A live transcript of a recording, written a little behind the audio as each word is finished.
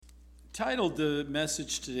Titled the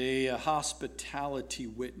message today, A Hospitality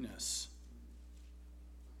Witness.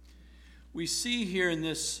 We see here in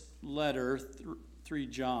this letter, 3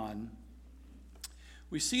 John,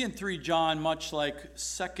 we see in 3 John, much like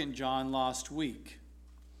 2 John last week,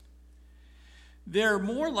 they're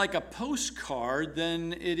more like a postcard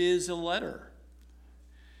than it is a letter.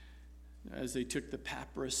 As they took the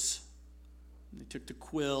papyrus, they took the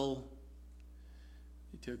quill,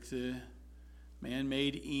 they took the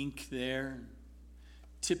man-made ink there.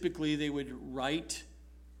 Typically, they would write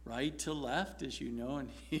right to left, as you know, in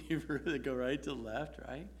Hebrew, they go right to left,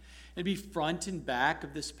 right? It'd be front and back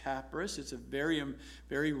of this papyrus. It's a very,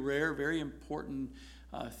 very rare, very important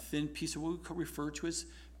thin piece of what we could refer to as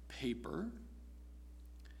paper.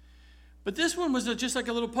 But this one was just like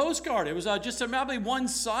a little postcard. It was just probably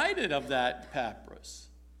one-sided of that papyrus.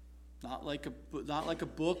 Not like a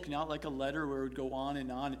book, not like a letter where it would go on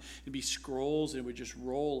and on. It'd be scrolls and it would just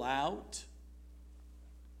roll out.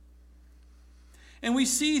 And we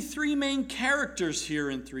see 3 main characters here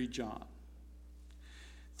in 3 John.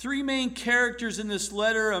 3 main characters in this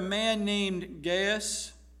letter, a man named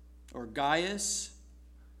Gaius. Gaius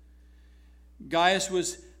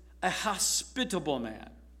was a hospitable man.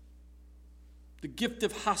 The gift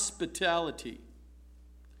of hospitality.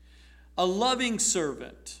 A loving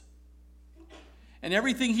servant. And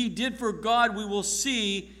everything he did for God, we will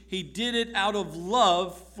see, he did it out of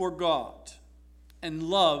love for God and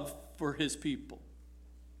love for his people.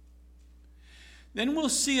 Then we'll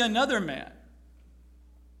see another man.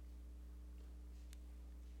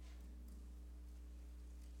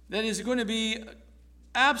 That is going to be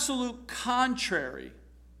absolute contrary.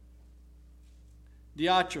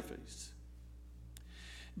 Diotrephes.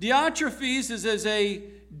 Diotrephes is as a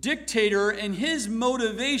dictator, and his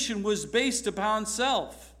motivation was based upon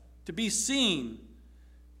self, to be seen,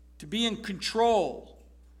 to be in control,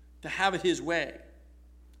 to have it his way.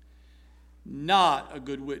 Not a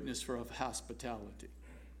good witness for hospitality.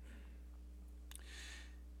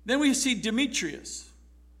 Then we see Demetrius,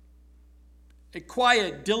 a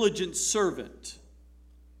quiet, diligent servant,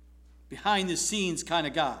 behind the scenes kind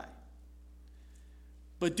of guy,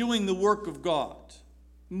 but doing the work of God,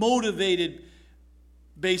 motivated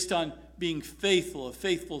based on being faithful, a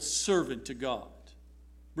faithful servant to God,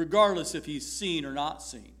 regardless if he's seen or not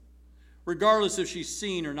seen, regardless if she's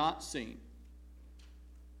seen or not seen.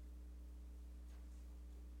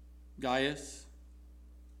 Gaius,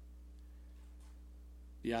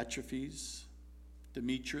 Diotrephes,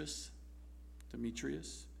 Demetrius.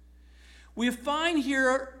 We find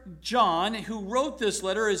here John, who wrote this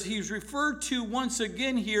letter, as he's referred to once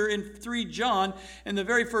again here in 3 John, in the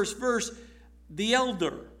very first verse, the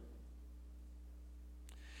elder.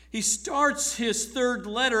 He starts his 3rd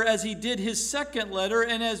letter as he did his 2nd letter,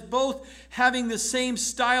 and as both having the same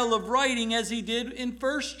style of writing as he did in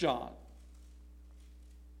 1 John.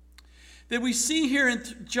 That we see here in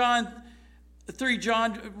 3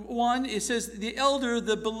 John 1, it says, the elder,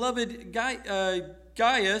 the beloved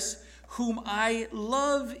Gaius, whom I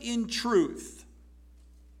love in truth.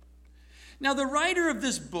 Now, the writer of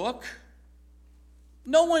this book,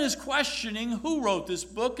 no one is questioning who wrote this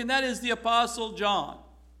book, and that is the Apostle John.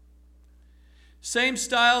 Same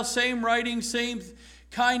style, same writing, same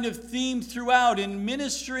kind of theme throughout, in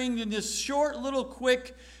ministering in this short little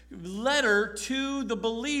quick letter to the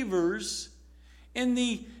believers in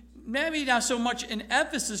the, maybe not so much in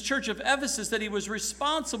Ephesus, church of Ephesus that he was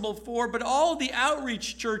responsible for, but all the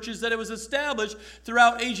outreach churches that it was established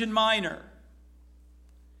throughout Asia Minor.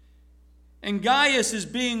 And Gaius, is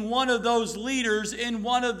being one of those leaders in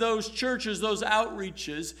one of those churches, those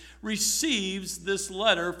outreaches, receives this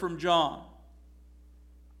letter from John.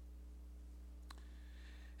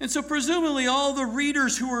 And so presumably all the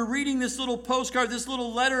readers who were reading this little postcard, this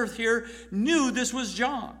little letter here, knew this was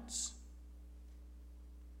John's.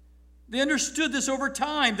 They understood this over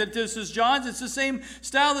time, that this is John's. It's the same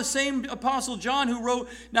style, the same Apostle John who wrote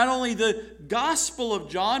not only the Gospel of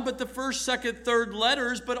John, but the 1st, 2nd, 3rd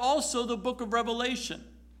letters, but also the book of Revelation.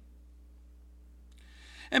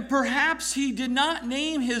 And perhaps he did not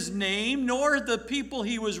name his name, nor the people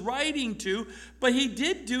he was writing to, but he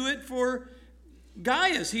did do it for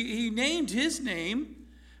Gaius. He named his name.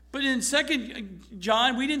 But in 2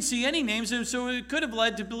 John, we didn't see any names, and so it could have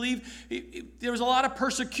led to believe there was a lot of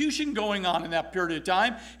persecution going on in that period of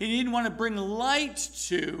time. He didn't want to bring light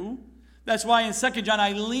to. That's why in 2 John,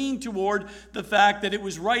 I lean toward the fact that it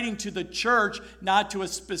was writing to the church, not to a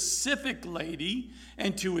specific lady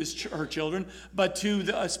and to her children, but to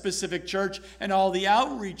a specific church and all the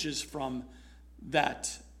outreaches from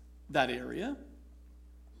that area.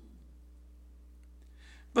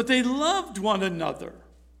 But they loved one another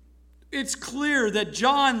it's clear that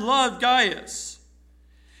John loved Gaius.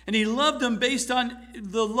 And he loved him based on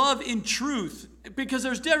the love in truth. Because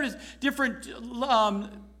there's different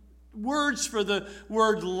words for the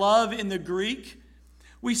word love in the Greek.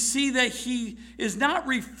 We see that he is not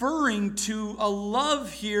referring to a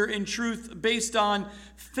love here in truth based on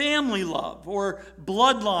family love or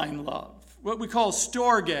bloodline love. What we call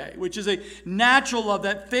storge, which is a natural love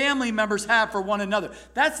that family members have for one another.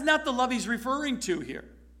 That's not the love he's referring to here.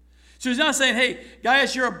 So he's not saying, hey,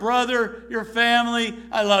 Gaius, you're a brother, you're family,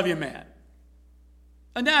 I love you, man.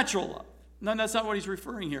 A natural love. No, that's not what he's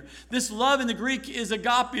referring here. This love in the Greek is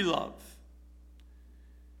agape love.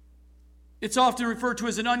 It's often referred to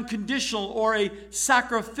as an unconditional or a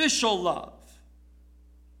sacrificial love.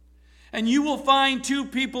 And you will find two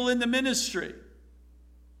people in the ministry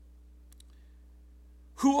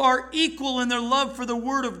who are equal in their love for the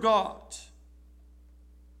Word of God,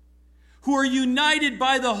 who are united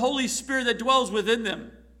by the Holy Spirit that dwells within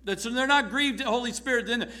them. So they're not grieved to the Holy Spirit.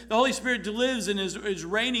 Then the Holy Spirit lives and is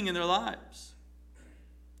reigning in their lives.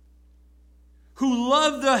 Who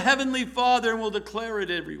love the Heavenly Father and will declare it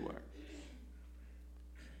everywhere.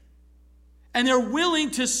 And they're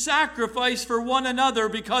willing to sacrifice for one another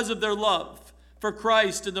because of their love for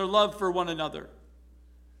Christ and their love for one another.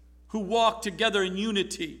 Who walk together in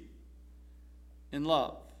unity in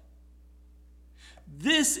love.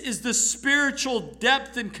 This is the spiritual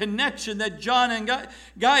depth and connection that John and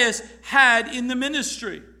Gaius had in the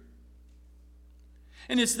ministry.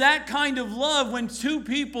 And it's that kind of love when two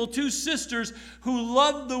people, two sisters who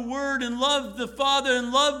love the Word and love the Father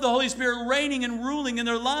and love the Holy Spirit reigning and ruling in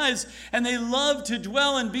their lives, and they love to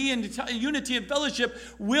dwell and be in unity and fellowship,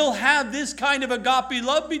 will have this kind of agape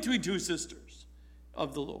love between two sisters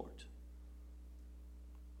of the Lord.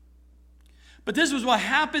 But this is what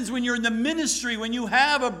happens when you're in the ministry, when you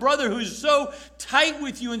have a brother who's so tight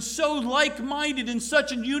with you and so like-minded in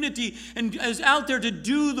such a unity and is out there to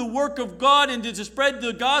do the work of God and to spread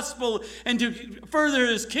the gospel and to further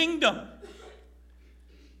his kingdom.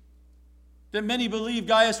 That many believe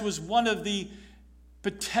Gaius was one of the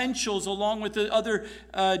potentials, along with the other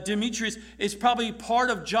Demetrius, is probably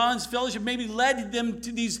part of John's fellowship, maybe led them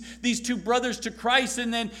to these two brothers to Christ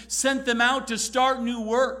and then sent them out to start new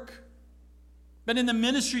work. But in the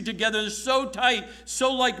ministry together, they're so tight,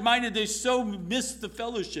 so like-minded, they so miss the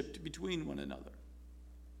fellowship between one another.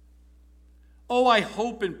 Oh, I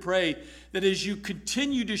hope and pray that as you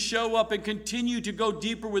continue to show up and continue to go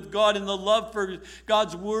deeper with God in the love for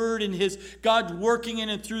God's Word and His God working in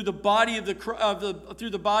and through the body through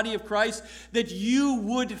the body of Christ, that you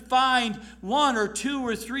would find one or two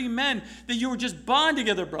or three men that you would just bond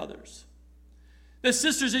together, brothers. The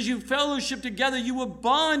sisters, as you fellowship together, you will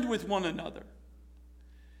bond with one another.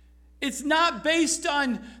 It's not based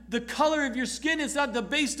on the color of your skin. It's not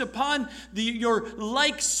based upon your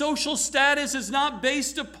social status. It's not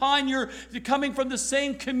based upon your coming from the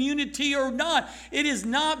same community or not. It is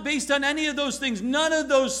not based on any of those things. None of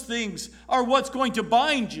those things are what's going to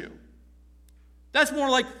bind you. That's more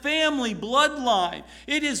like family, bloodline.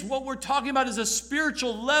 It is what we're talking about is a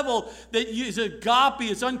spiritual level that is agape.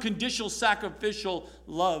 It's unconditional, sacrificial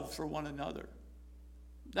love for one another.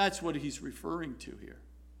 That's what he's referring to here.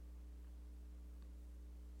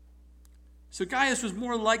 So Gaius was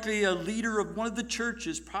more likely a leader of one of the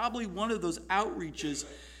churches, probably one of those outreaches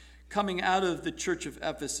coming out of the church of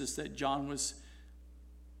Ephesus that John was,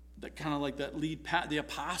 that kind of like that lead, the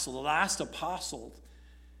apostle, the last apostle.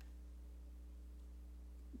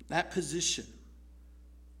 That position.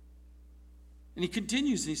 And he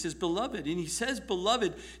continues and he says, beloved. And he says,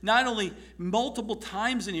 beloved, not only multiple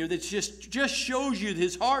times in here, that just shows you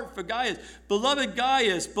his heart for Gaius. Beloved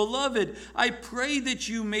Gaius, beloved, I pray that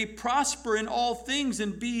you may prosper in all things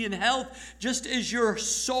and be in health, just as your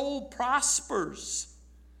soul prospers.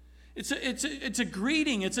 It's a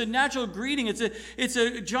greeting. It's a natural greeting.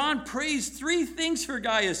 John prays three things for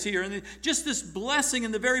Gaius here, and just this blessing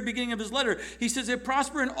in the very beginning of his letter. He says,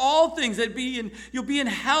 "Prosper in all things. You'll be in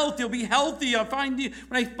health. You'll be healthy. When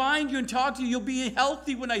I find you and talk to you, you'll be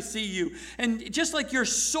healthy when I see you." And just like your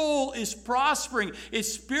soul is prospering,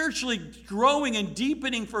 it's spiritually growing and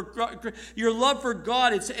deepening for your love for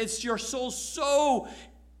God. It's your soul so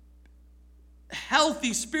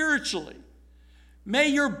healthy spiritually. May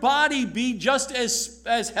your body be just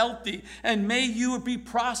as healthy, and may you be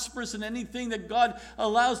prosperous in anything that God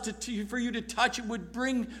allows for you to touch. It would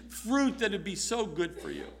bring fruit that would be so good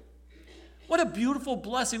for you. What a beautiful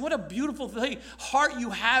blessing. What a beautiful heart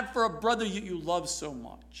you have for a brother you love so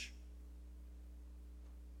much.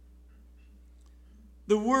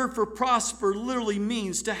 The word for prosper literally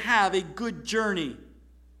means to have a good journey.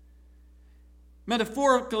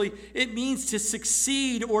 Metaphorically, it means to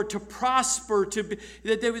succeed or to prosper,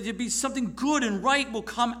 that there would be something good and right will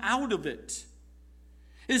come out of it.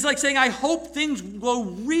 It's like saying, I hope things go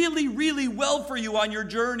really, really well for you on your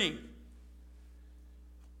journey.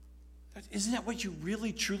 Isn't that what you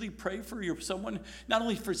really, truly pray for someone, not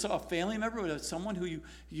only for a family member, but someone who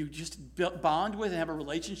you just bond with and have a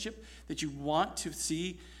relationship that you want to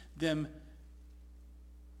see them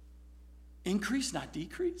increase, not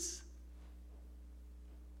decrease?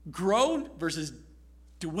 Grow versus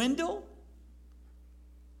dwindle?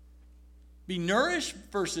 Be nourished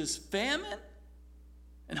versus famine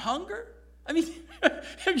and hunger? I mean,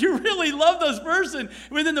 if you really love this person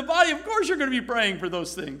within the body, of course you're going to be praying for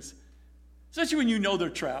those things. Especially when you know they're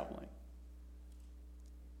traveling.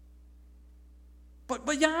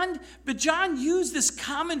 But John used this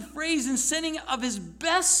common phrase in sending of his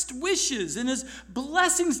best wishes and his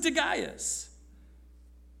blessings to Gaius.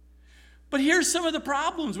 But here's some of the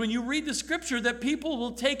problems when you read the scripture that people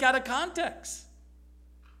will take out of context.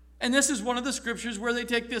 And this is one of the scriptures where they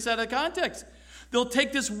take this out of context. They'll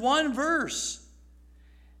take this one verse.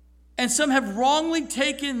 And some have wrongly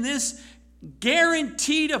taken this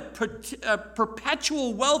guaranteed of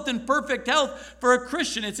perpetual wealth and perfect health for a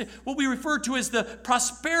Christian. It's what we refer to as the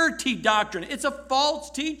prosperity doctrine. It's a false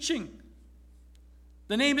teaching.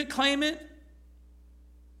 The name it, claim it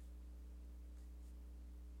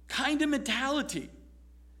kind of mentality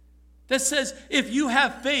that says if you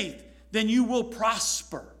have faith, then you will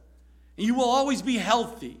prosper. And you will always be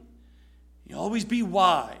healthy. You'll always be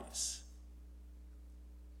wise.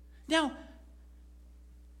 Now,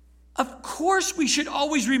 of course, we should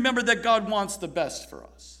always remember that God wants the best for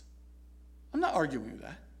us. I'm not arguing with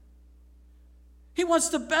that. He wants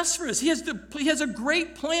the best for us. He has a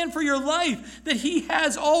great plan for your life that he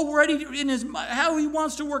has already in his mind, how he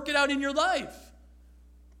wants to work it out in your life.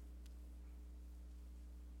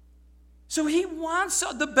 So he wants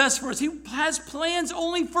the best for us. He has plans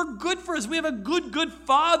only for good for us. We have a good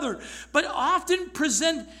Father. But often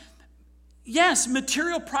present, yes,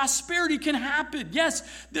 material prosperity can happen. Yes,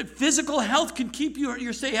 the physical health can keep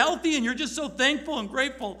you stay healthy, and you're just so thankful and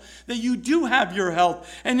grateful that you do have your health.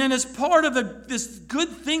 And then as part of this good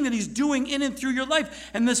thing that he's doing in and through your life,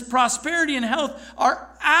 and this prosperity and health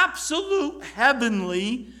are absolute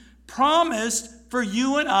heavenly promised for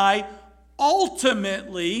you and I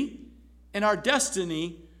ultimately in our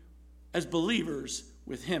destiny as believers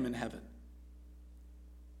with him in heaven.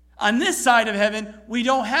 On this side of heaven, we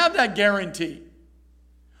don't have that guarantee.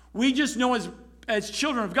 We just know as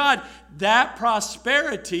children of God, that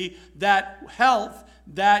prosperity, that health,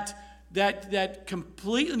 that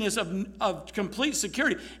completeness of complete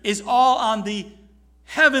security is all on the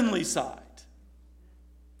heavenly side.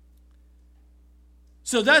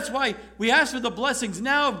 So that's why we ask for the blessings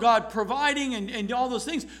now of God providing and all those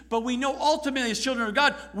things. But we know ultimately as children of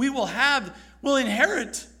God, we'll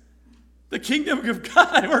inherit the kingdom of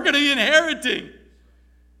God. We're going to be inheriting.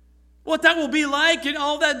 What that will be like and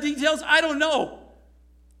all that details, I don't know.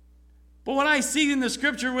 But when I see in the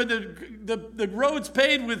scripture where the roads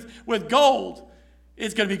paved with gold,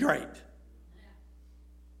 it's going to be great.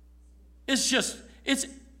 It's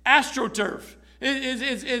AstroTurf.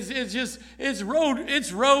 It's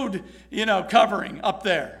road, covering up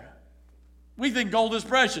there. We think gold is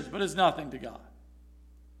precious, but it's nothing to God.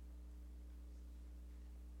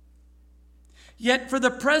 Yet for the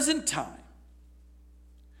present time,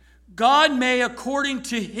 God may, according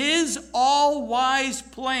to his all-wise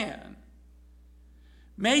plan,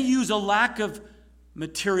 may use a lack of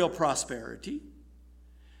material prosperity,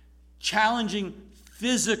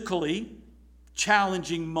 physically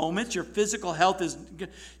challenging moments, your physical health is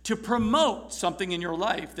to promote something in your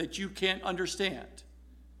life that you can't understand,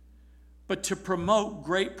 but to promote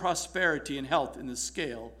great prosperity and health in the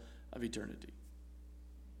scale of eternity.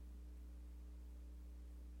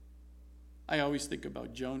 I always think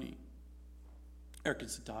about Joni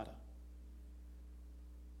Erkensatata.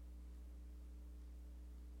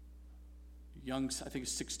 Young, I think a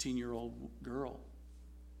 16-year-old girl,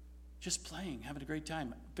 just playing, having a great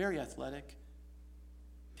time, very athletic,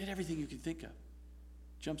 did everything you could think of.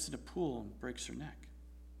 Jumps in a pool and breaks her neck.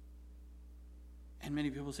 And many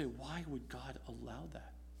people say, why would God allow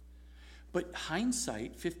that? But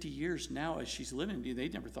hindsight, 50 years now as she's living, they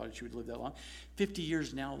never thought she would live that long. 50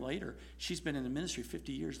 years now later, she's been in the ministry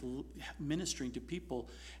 50 years ministering to people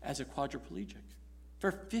as a quadriplegic.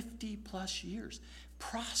 For 50 plus years,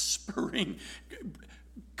 prospering,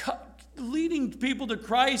 leading people to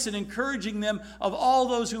Christ and encouraging them of all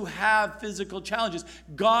those who have physical challenges.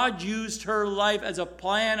 God used her life as a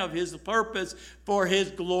plan of his purpose for his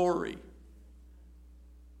glory.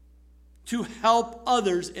 to help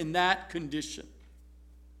others in that condition.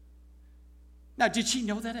 Now, did she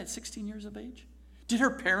know that at 16 years of age? Did her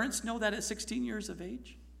parents know that at 16 years of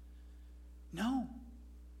age? No.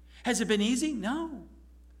 Has it been easy? No.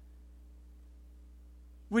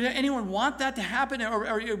 Would anyone want that to happen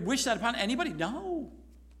or wish that upon anybody? No.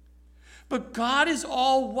 But God is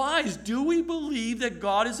all wise. Do we believe that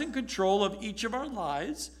God is in control of each of our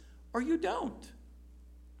lives, or you don't?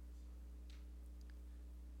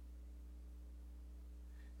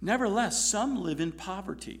 Nevertheless, some live in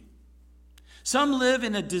poverty. Some live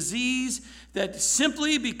in a disease that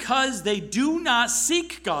simply because they do not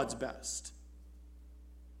seek God's best.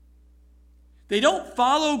 They don't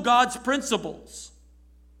follow God's principles.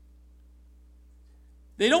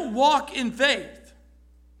 They don't walk in faith.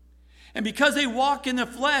 And because they walk in the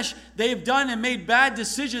flesh, they have done and made bad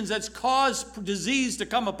decisions that's caused disease to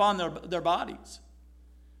come upon their bodies.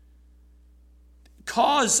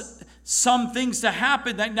 Cause some things to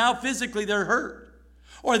happen that now physically they're hurt.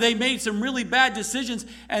 Or they made some really bad decisions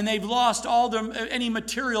and they've lost any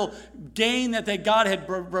material gain that God had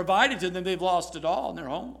provided to them. They've lost it all and they're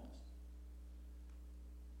homeless.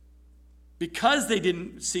 Because they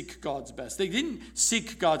didn't seek God's best. They didn't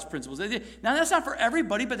seek God's principles. Now that's not for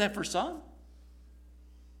everybody, but that's for some.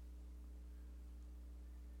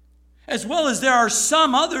 As well as there are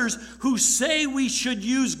some others who say we should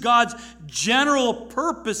use God's general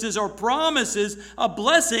purposes or promises of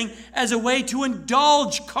blessing as a way to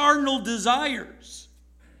indulge carnal desires.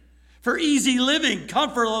 For easy living,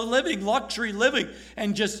 comfort living, luxury living,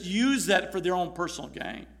 and just use that for their own personal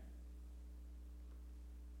gain.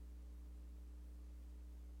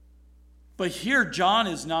 But here John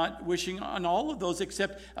is not wishing on all of those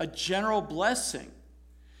except a general blessing.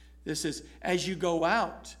 This is, as you go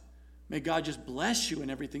out, may God just bless you in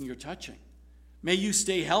everything you're touching. May you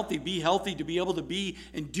stay healthy, be healthy to be able to be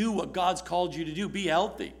and do what God's called you to do. Be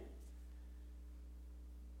healthy.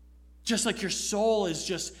 Just like your soul is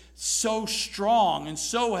just so strong and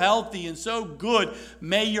so healthy and so good,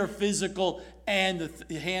 may your physical and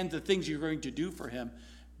the things you're going to do for him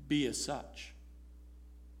be as such.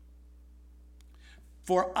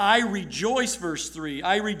 For I rejoice, verse 3,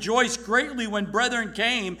 I rejoice greatly when brethren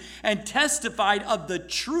came and testified of the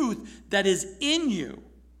truth that is in you,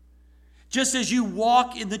 just as you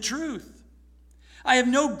walk in the truth. I have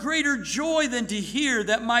no greater joy than to hear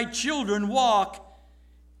that my children walk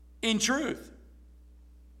in truth.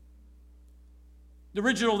 The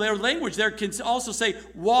original their language there can also say,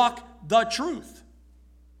 walk the truth.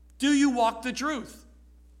 Do you walk the truth?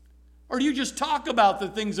 Or do you just talk about the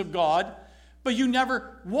things of God, but you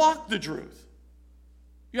never walk the truth?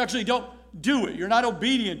 You actually don't do it. You're not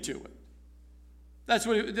obedient to it. That's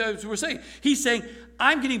what we're saying. He's saying,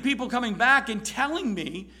 I'm getting people coming back and telling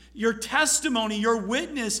me your testimony, your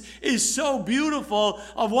witness is so beautiful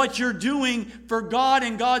of what you're doing for God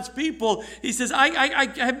and God's people. He says,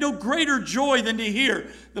 I have no greater joy than to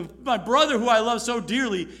hear my brother who I love so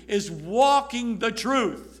dearly is walking the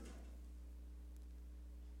truth.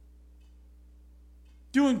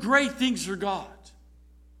 Doing great things for God.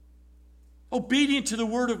 Obedient to the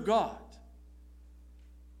word of God.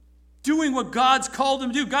 Doing what God's called him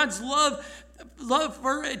to do. God's love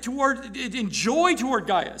and joy toward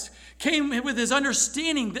Gaius came with his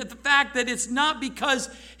understanding that the fact that it's not because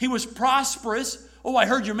he was prosperous. Oh, I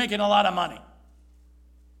heard you're making a lot of money.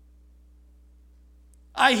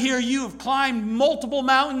 I hear you have climbed multiple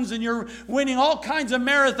mountains and you're winning all kinds of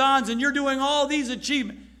marathons and you're doing all these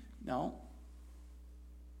achievements. No.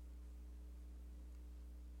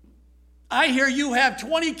 I hear you have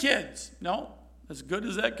 20 kids. No, as good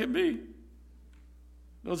as that can be.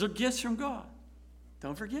 Those are gifts from God.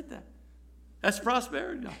 Don't forget that. That's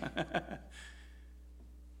prosperity.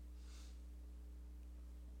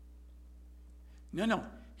 No.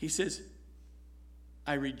 He says,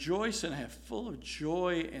 I rejoice and I am full of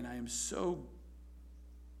joy and I am so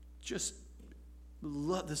just,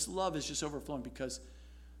 this love is just overflowing because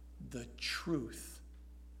the truth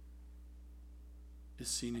is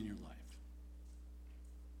seen in your life.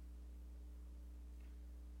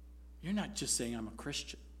 You're not just saying I'm a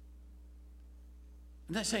Christian.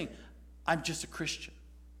 I'm not saying I'm just a Christian.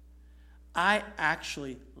 I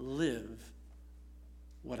actually live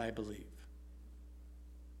what I believe.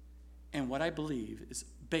 And what I believe is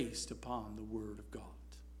based upon the Word of God.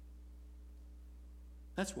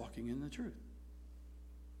 That's walking in the truth.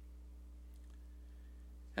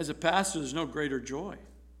 As a pastor, there's no greater joy. And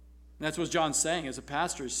that's what John's saying. As a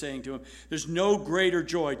pastor is saying to him, there's no greater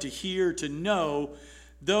joy to hear, to know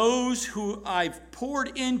those who I've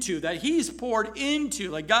poured into, that he's poured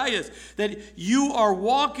into, like Gaius, that you are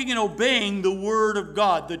walking and obeying the word of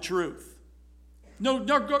God, the truth.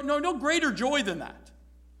 No greater joy than that.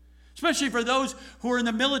 Especially for those who are in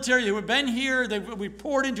the military, who have been here, we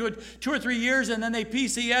poured into it 2 or 3 years, and then they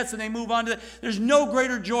PCS and they move on to that. There's no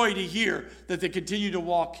greater joy to hear that they continue to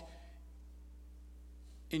walk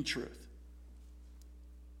in truth.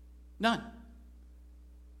 None.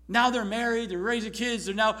 Now they're married, they're raising kids,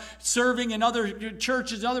 they're now serving in other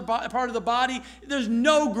churches, another part of the body. There's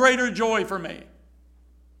no greater joy for me.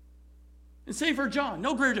 And same for John,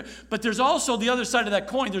 no greater joy. But there's also the other side of that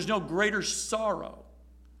coin, there's no greater sorrow.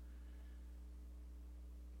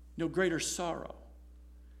 No greater sorrow.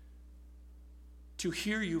 To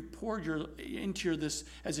hear you pour into this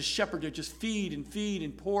as a shepherd, to just feed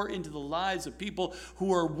and pour into the lives of people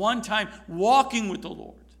who are one time walking with the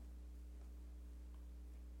Lord.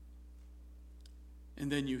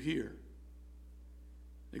 And then you hear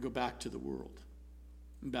they go back to the world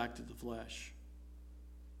and back to the flesh,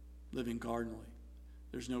 living carnally.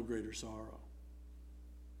 There's no greater sorrow.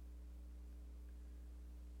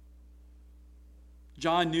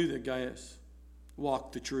 John knew that Gaius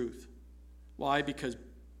walked the truth. Why? Because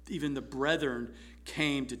even the brethren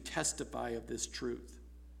came to testify of this truth.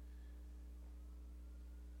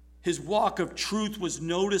 His walk of truth was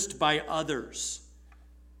noticed by others.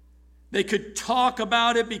 They could talk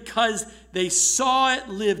about it because they saw it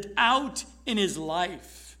lived out in his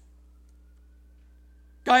life.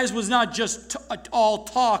 Gaius was not just all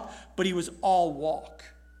talk, but he was all walk.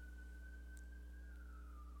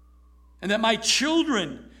 And that my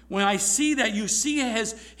children, when I see that, you see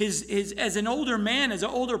as an older man, as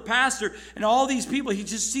an older pastor, and all these people, he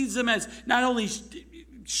just sees them as not only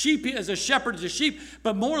sheep, as a shepherd to sheep,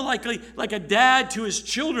 but more likely like a dad to his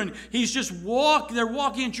children. He's just they're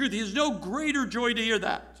walking in truth. He has no greater joy to hear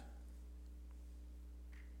that.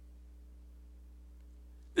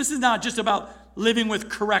 This is not just about living with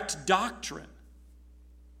correct doctrine.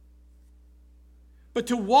 But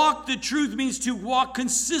to walk the truth means to walk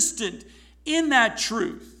consistent in that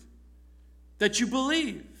truth that you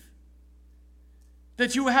believe.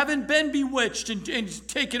 That you haven't been bewitched and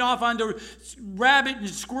taken off onto rabbit and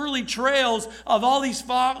squirrely trails of all these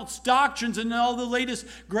false doctrines and all the latest,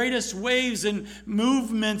 greatest waves and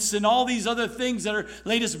movements and all these other things that are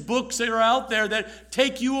latest books that are out there that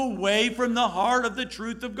take you away from the heart of the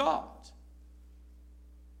truth of God.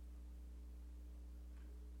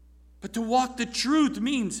 But to walk the truth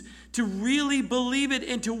means to really believe it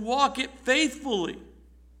and to walk it faithfully.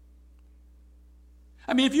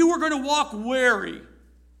 I mean, if you were going to walk wary,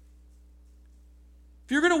 if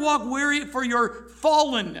you're going to walk wary for your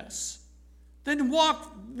fallenness, then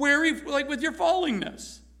walk wary like with your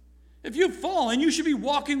fallingness. If you've fallen, you should be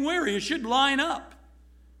walking wary. It should line up.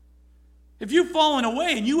 If you've fallen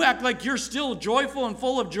away and you act like you're still joyful and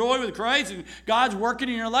full of joy with Christ and God's working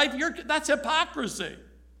in your life, that's hypocrisy.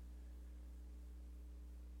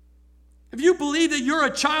 If you believe that you're a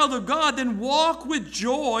child of God, then walk with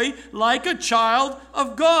joy like a child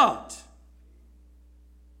of God.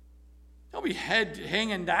 Don't be head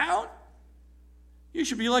hanging down. You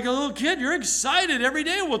should be like a little kid. You're excited every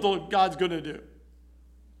day what God's going to do.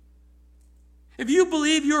 If you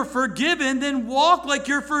believe you're forgiven, then walk like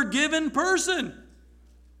you're a forgiven person.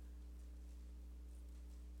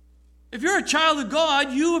 If you're a child of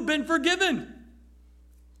God, you have been forgiven.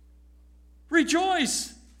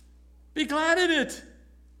 Rejoice. Be glad in it.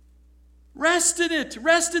 Rest in it.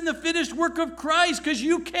 Rest in the finished work of Christ because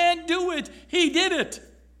you can't do it. He did it.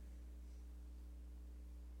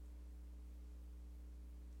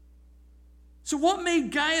 So what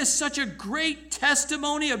made Gaius such a great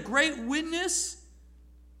testimony, a great witness?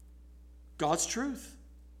 God's truth.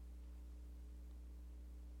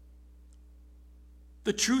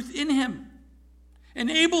 The truth in him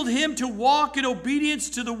enabled him to walk in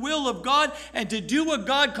obedience to the will of God and to do what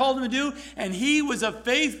God called him to do. And he was a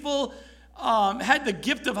faithful, had the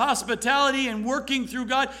gift of hospitality and working through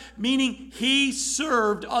God, meaning he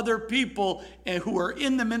served other people who are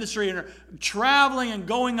in the ministry and are traveling and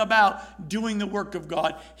going about doing the work of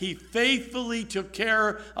God. He faithfully took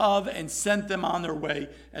care of and sent them on their way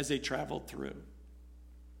as they traveled through.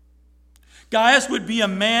 Gaius would be a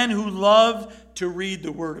man who loved to read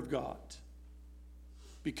the Word of God,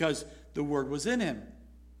 because the Word was in him.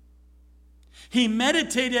 He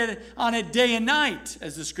meditated on it day and night,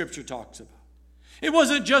 as the Scripture talks about. It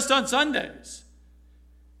wasn't just on Sundays.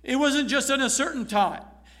 It wasn't just on a certain time.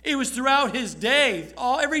 It was throughout his day,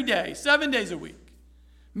 every day, 7 days a week,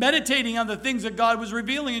 meditating on the things that God was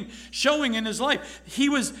revealing and showing in his life. He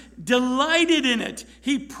was delighted in it.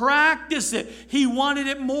 He practiced it. He wanted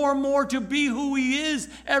it more and more to be who he is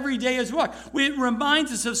every day as well. It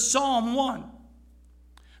reminds us of Psalm 1.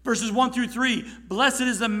 Verses 1 through 3, blessed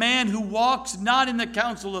is the man who walks not in the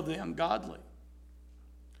counsel of the ungodly,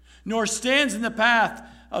 nor stands in the path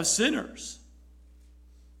of sinners,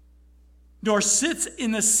 nor sits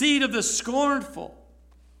in the seat of the scornful.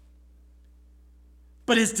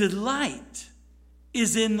 But his delight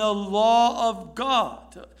is in the law of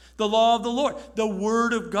God, the law of the Lord, the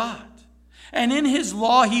word of God. And in his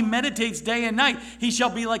law he meditates day and night. He shall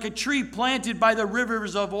be like a tree planted by the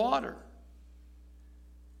rivers of water,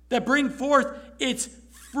 that bring forth its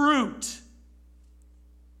fruit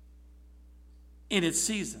in its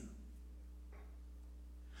season,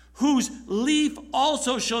 whose leaf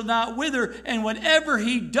also shall not wither, and whatever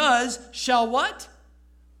he does shall what?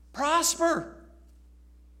 Prosper.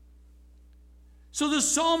 So the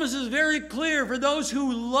psalmist is very clear for those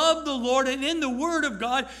who love the Lord, and in the word of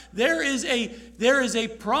God, there is a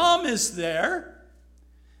promise there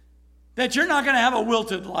that you're not going to have a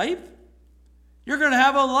wilted life. You're going to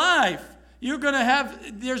have a life.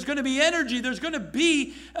 There's going to be energy. There's going to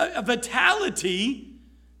be a vitality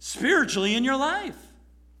spiritually in your life.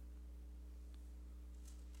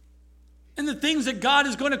 And the things that God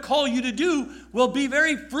is going to call you to do will be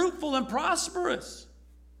very fruitful and prosperous.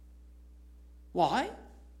 Why?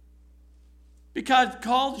 Because God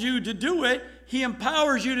called you to do it. He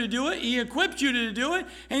empowers you to do it. He equipped you to do it.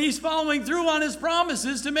 And he's following through on his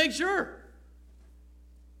promises to make sure.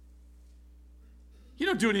 You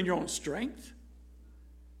don't do it in your own strength.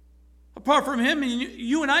 Apart from him,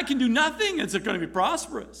 you and I can do nothing. It's going to be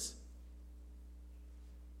prosperous.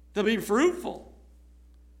 They'll be fruitful.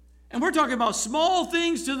 And we're talking about small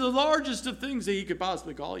things to the largest of things that he could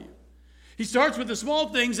possibly call you. He starts with the small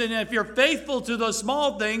things, and if you're faithful to those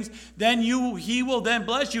small things, then he will then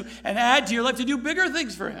bless you and add to your life to do bigger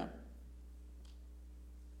things for him.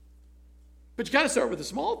 But you got to start with the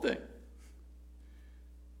small thing.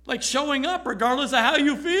 Like showing up regardless of how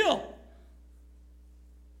you feel.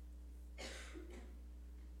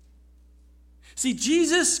 See,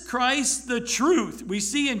 Jesus Christ, the truth, we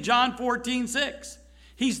see in John 14:6.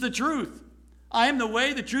 He's the truth. I am the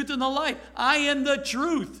way, the truth, and the life. I am the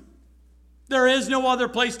truth. There is no other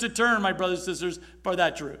place to turn, my brothers and sisters, for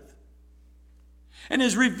that truth. And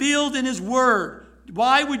is revealed in his word.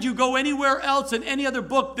 Why would you go anywhere else in any other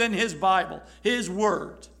book than his Bible, his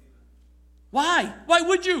word? Why? Why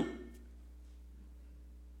would you?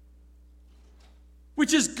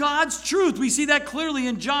 Which is God's truth. We see that clearly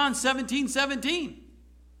in John 17:17.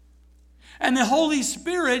 And the Holy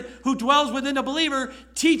Spirit who dwells within a believer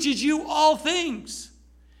teaches you all things.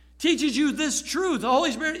 Teaches you this truth. The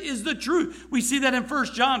Holy Spirit is the truth. We see that in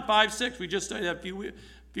 1 John 5:6. We just studied that a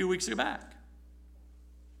few weeks back.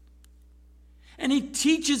 And he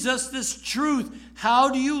teaches us this truth. How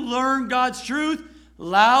do you learn God's truth?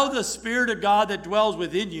 Allow the Spirit of God that dwells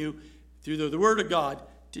within you through the Word of God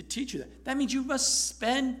to teach you that. That means you must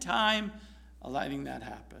spend time allowing that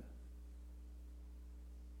happen.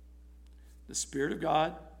 The Spirit of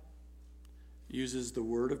God uses the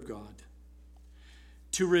Word of God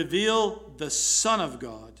to reveal the Son of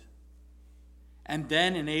God and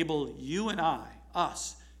then enable you and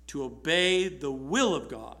us, to obey the will of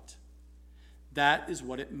God. That is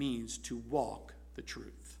what it means to walk the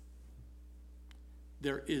truth.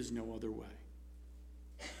 There is no other way.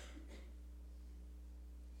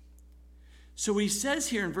 So he says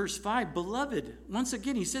here in verse 5, beloved, once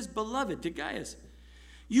again he says, beloved to Gaius,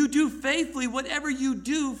 you do faithfully whatever you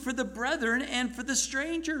do for the brethren and for the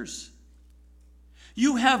strangers.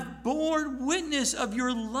 You have borne witness of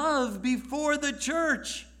your love before the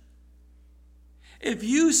church. If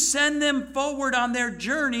you send them forward on their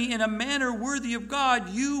journey in a manner worthy of God,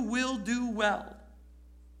 you will do well.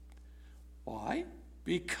 Why?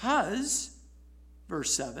 Because,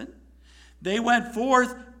 verse 7, they went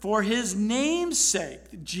forth for his name's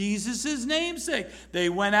sake, Jesus' name's sake. They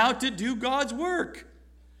went out to do God's work,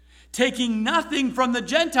 taking nothing from the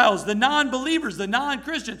Gentiles, the non-believers, the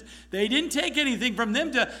non-Christians. They didn't take anything from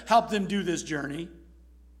them to help them do this journey.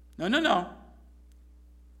 No.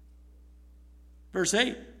 Verse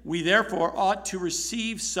 8, we therefore ought to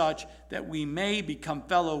receive such that we may become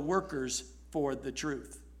fellow workers for the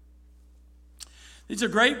truth. These are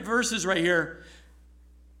great verses right here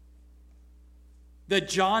that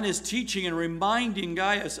John is teaching and reminding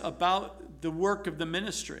Gaius about the work of the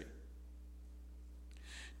ministry.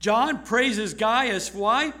 John praises Gaius,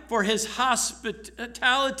 why? For his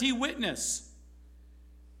hospitality witness.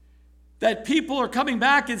 That people are coming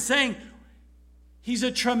back and saying, he's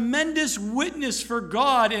a tremendous witness for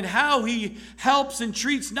God and how he helps and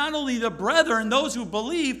treats not only the brethren, those who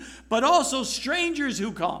believe, but also strangers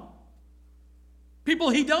who come.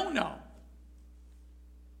 People he don't know.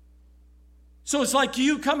 So it's like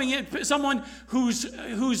you coming in, someone who's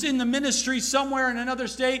in the ministry somewhere in another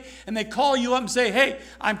state, and they call you up and say, hey,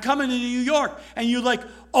 I'm coming to New York. And you're like,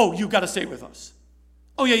 oh, you got to stay with us.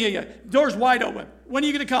 Oh, yeah. Door's wide open. When are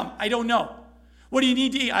you going to come? I don't know. What do you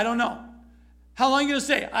need to eat? I don't know. How long are you going to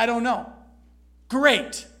stay? I don't know.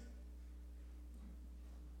 Great.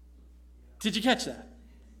 Did you catch that?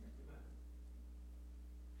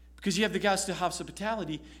 Because you have the guest of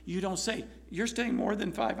hospitality, you don't say, you're staying more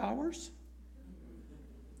than 5 hours?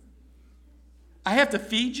 I have to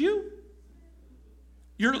feed you?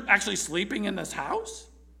 You're actually sleeping in this house?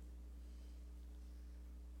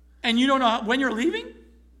 And you don't know when you're leaving?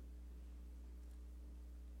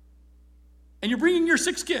 And you're bringing your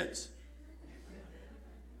 6 kids?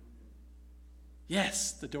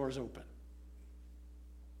 Yes, the door's open.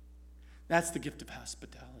 That's the gift of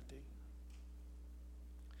hospitality.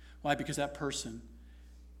 Why? Because that person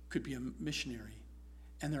could be a missionary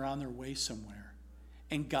and they're on their way somewhere.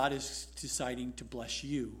 And God is deciding to bless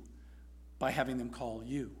you by having them call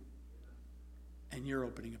you. And you're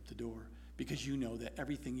opening up the door because you know that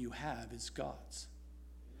everything you have is God's.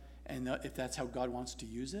 And if that's how God wants to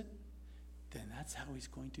use it, then that's how he's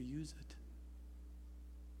going to use it.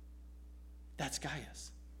 That's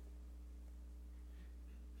Gaius.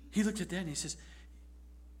 He looked at that and he says,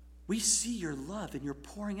 we see your love and you're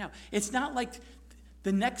pouring out. It's not like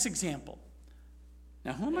the next example.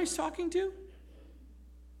 Now, who am I talking to?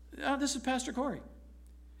 Oh, this is Pastor Corey.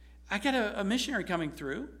 I got a missionary coming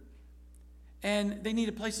through, and they need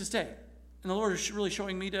a place to stay. And the Lord is really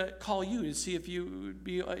showing me to call you to see if you would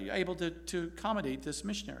be able to accommodate this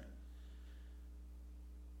missionary.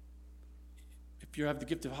 If you have the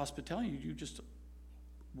gift of hospitality, you just...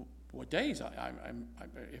 What days?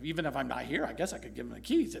 Even if I'm not here, I guess I could give them the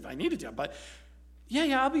keys if I needed to. But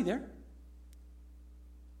yeah, I'll be there.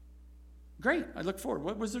 Great. I look forward.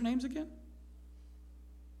 What was their names again?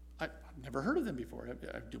 I've never heard of them before.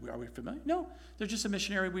 Are we familiar? No, they're just a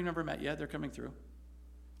missionary we never met yet. They're coming through.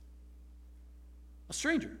 A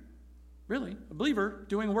stranger. Really. A believer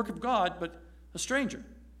doing a work of God, but a stranger.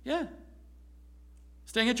 Yeah.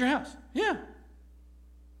 Staying at your house. Yeah.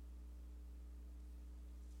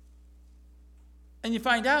 And you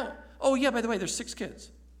find out, oh yeah, by the way, there's 6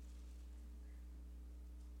 kids.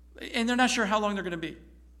 And they're not sure how long they're going to be.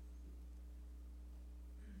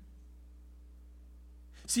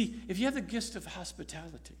 See, if you have the gift of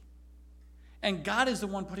hospitality, and God is the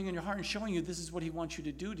one putting in your heart and showing you this is what he wants you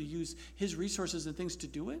to do, to use his resources and things to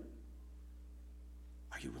do it,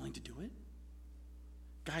 are you willing to do it?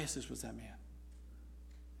 Gaius was that man.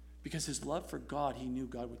 Because his love for God, he knew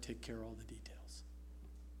God would take care of all the details.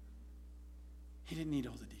 He didn't need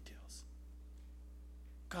all the details.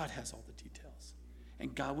 God has all the details.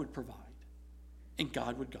 And God would provide. And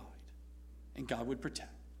God would guide. And God would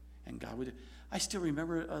protect. And God would... I still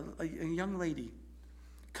remember a young lady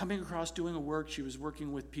coming across doing a work. She was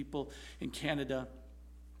working with people in Canada.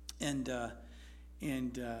 And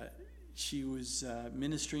she was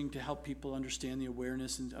ministering to help people understand the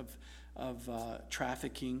awareness of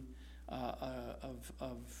trafficking,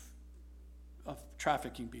 of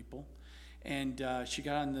trafficking people. And she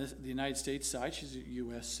got on the United States side. She's a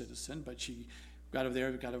U.S. citizen, but she got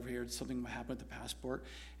over here, something happened with the passport,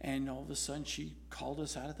 and all of a sudden she called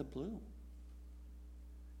us out of the blue.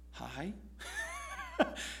 Hi?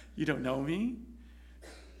 You don't know me?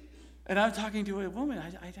 And I'm talking to a woman.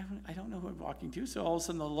 I don't know who I'm talking to. So all of a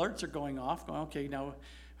sudden the alerts are going off, going, okay, now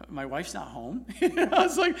my wife's not home. I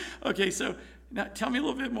was like, okay, so now tell me a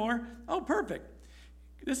little bit more. Oh, perfect.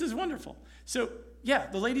 This is wonderful. So yeah,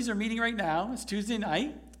 the ladies are meeting right now. It's Tuesday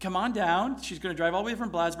night. Come on down. She's going to drive all the way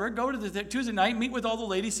from Bladensburg, go to the Tuesday night, meet with all the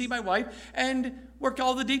ladies, see my wife, and work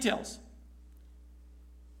all the details.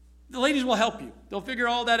 The ladies will help you. They'll figure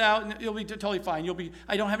all that out, and you'll be totally fine.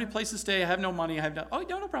 I don't have any place to stay. I have no money.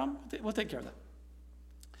 No problem. We'll take care of that.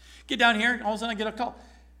 Get down here, and all of a sudden I get a call.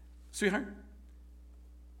 Sweetheart,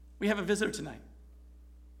 we have a visitor tonight.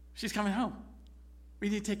 She's coming home. We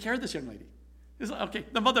need to take care of this young lady. Okay,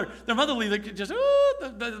 the motherly just,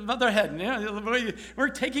 the motherhead. You know, we're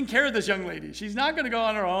taking care of this young lady. She's not going to go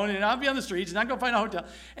on her own and not be on the street. She's not going to find a hotel.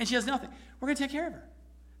 And she has nothing. We're going to take care of her.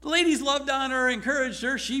 The ladies loved on her, encouraged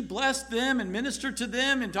her. She blessed them and ministered to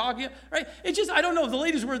them and talking. Right? It's just, I don't know if the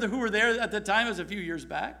ladies who were there at the time. It was a few years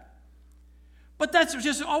back. But that's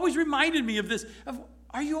just always reminded me of this.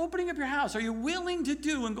 Are you opening up your house? Are you willing to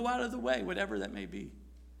do and go out of the way, whatever that may be?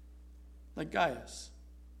 Like Gaius,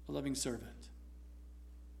 a loving servant.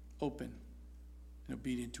 Open and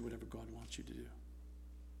obedient to whatever God wants you to do.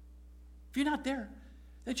 If you're not there,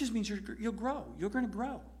 that just means you'll grow. You're going to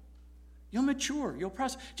grow. You'll mature. You'll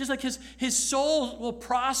prosper. Just like his soul will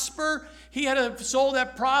prosper. He had a soul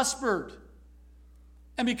that prospered.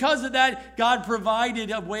 And because of that, God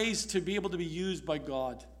provided ways to be able to be used by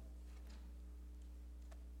God.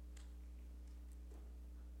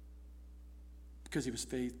 Because he was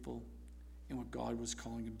faithful in what God was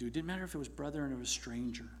calling him to do. It didn't matter if it was brother and it was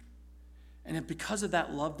stranger. And because of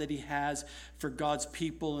that love that he has for God's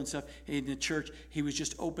people and stuff in the church, he was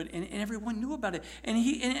just open, and everyone knew about it.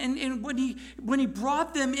 And when he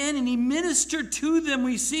brought them in and he ministered to them,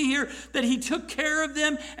 we see here that he took care of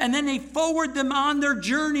them, and then they forward them on their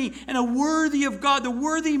journey in a worthy of God, the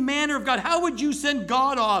worthy manner of God. How would you send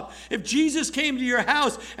God off if Jesus came to your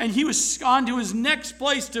house and he was on to his next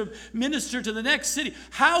place to minister to the next city?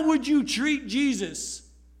 How would you treat Jesus?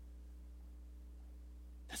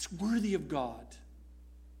 That's worthy of God.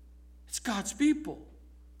 It's God's people.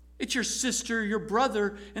 It's your sister, your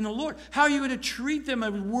brother in the Lord. How are you going to treat them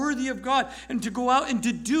as worthy of God and to go out and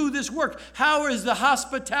to do this work? How is the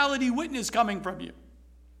hospitality witness coming from you?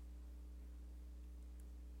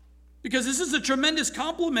 Because this is a tremendous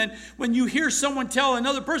compliment when you hear someone tell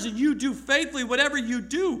another person, you do faithfully whatever you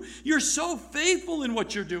do. You're so faithful in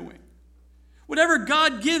what you're doing. Whatever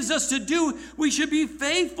God gives us to do, we should be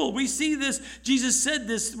faithful. We see this. Jesus said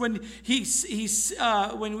this when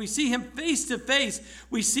when we see him face to face.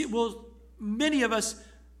 We see, well, many of us,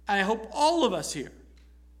 I hope all of us here,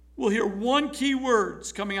 will hear one key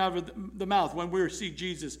words coming out of the mouth when we see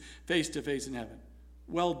Jesus face to face in heaven.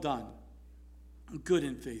 Well done, good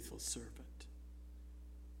and faithful servant.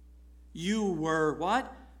 You were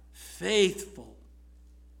what? Faithful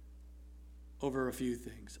over a few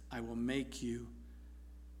things. I will make you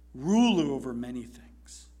ruler over many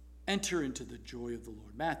things. Enter into the joy of the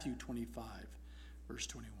Lord. Matthew 25, verse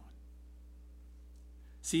 21.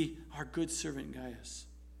 See, our good servant Gaius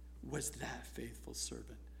was that faithful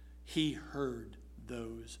servant. He heard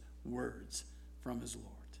those words from his Lord.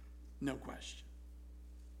 No question.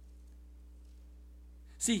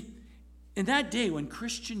 See, in that day when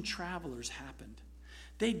Christian travelers happened,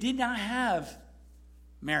 they did not have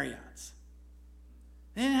Marriotts.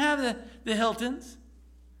 They didn't have the Hiltons,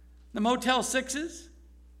 the Motel 6s,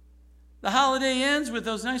 the Holiday Inns with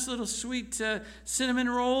those nice little sweet cinnamon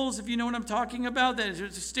rolls, if you know what I'm talking about,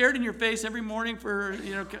 that stared in your face every morning for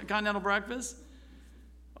continental breakfast.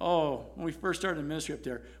 Oh, when we first started ministry up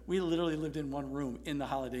there, we literally lived in one room in the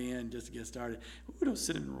Holiday Inn just to get started. Ooh, those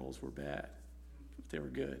cinnamon rolls were bad, but they were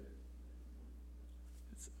good.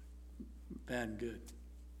 It's bad and good.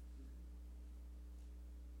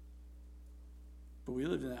 But we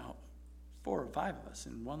lived in that 4 or 5 of us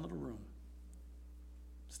in one little room,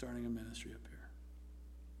 starting a ministry up here.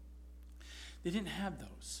 They didn't have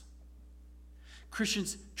those.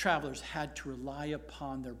 Christians, travelers, had to rely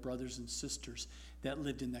upon their brothers and sisters that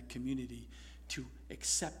lived in that community to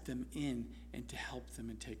accept them in and to help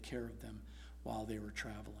them and take care of them while they were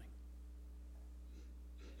traveling.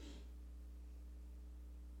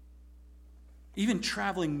 Even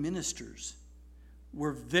traveling ministers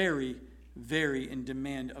were very in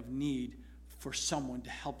demand of need for someone to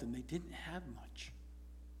help them. They didn't have much.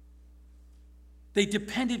 They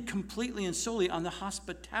depended completely and solely on the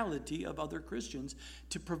hospitality of other Christians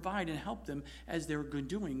to provide and help them as they were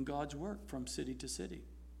doing God's work from city to city.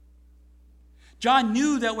 John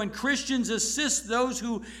knew that when Christians assist those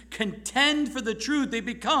who contend for the truth, they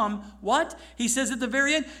become what? He says at the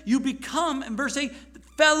very end, you become, in verse 8,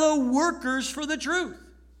 fellow workers for the truth.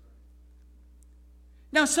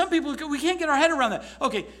 Now, some people, we can't get our head around that.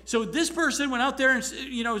 Okay, so this person went out there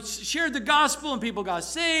and, shared the gospel, and people got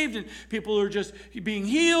saved, and people are just being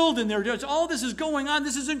healed, and they're just, all this is going on.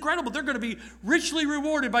 This is incredible. They're going to be richly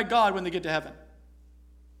rewarded by God when they get to heaven.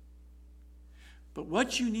 But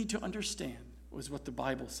what you need to understand was what the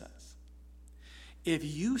Bible says. If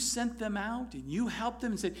you sent them out and you helped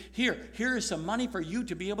them and said, here is some money for you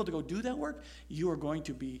to be able to go do that work, you are going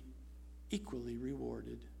to be equally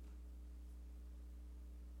rewarded.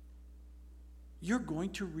 You're going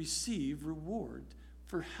to receive reward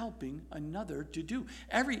for helping another to do.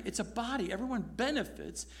 It's a body. Everyone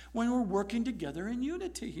benefits when we're working together in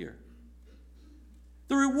unity here.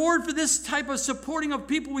 The reward for this type of supporting of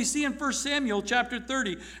people we see in 1 Samuel chapter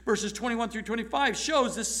 30, verses 21 through 25,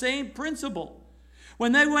 shows the same principle.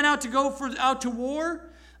 When they went out to war,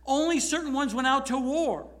 only certain ones went out to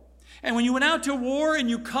war. And when you went out to war and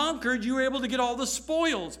you conquered, you were able to get all the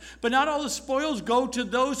spoils. But not all the spoils go to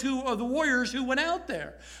those who are the warriors who went out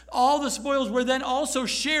there. All the spoils were then also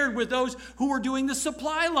shared with those who were doing the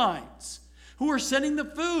supply lines, who are sending the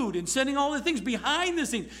food and sending all the things behind the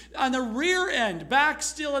scenes, on the rear end, back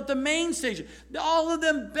still at the main station. All of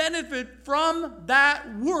them benefit from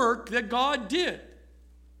that work that God did.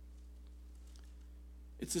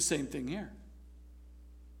 It's the same thing here.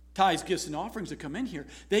 Tithes, gifts, and offerings that come in here,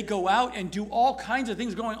 they go out and do all kinds of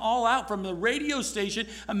things, going all out from the radio station.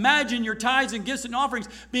 Imagine your tithes and gifts and offerings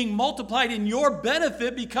being multiplied in your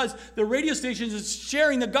benefit because the radio station is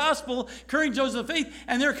sharing the gospel, encouraging those of the faith,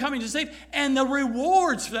 and they're coming to save, and the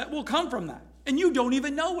rewards that will come from that. And you don't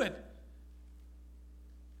even know it.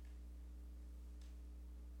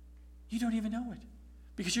 You don't even know it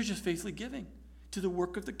because you're just faithfully giving to the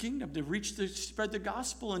work of the kingdom, to spread the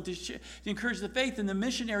gospel and to encourage the faith and the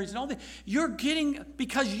missionaries and all that. You're getting,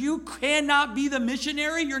 because you cannot be the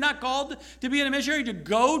missionary, you're not called to be a missionary to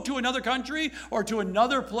go to another country or to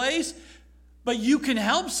another place, but you can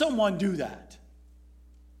help someone do that.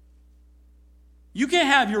 You can't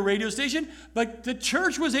have your radio station, but the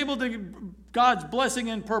church was able to, God's blessing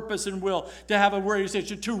and purpose and will, to have a radio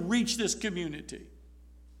station to reach this community.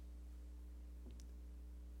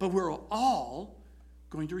 But we're all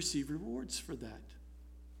going to receive rewards for that.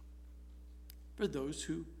 For those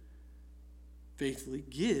who faithfully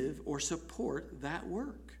give or support that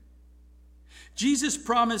work. Jesus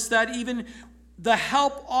promised that even the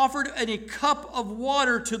help offered in a cup of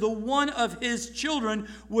water to the one of his children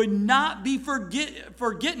would not be forgotten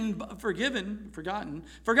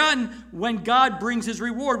when God brings his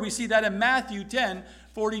reward. We see that in Matthew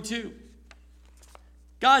 10:42.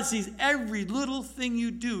 God sees every little thing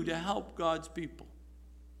you do to help God's people.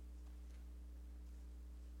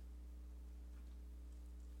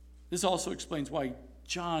 This also explains why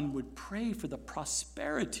John would pray for the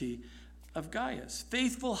prosperity of Gaius.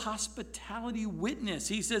 Faithful hospitality witness.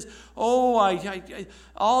 He says, all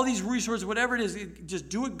these resources, whatever it is, just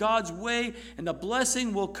do it God's way and the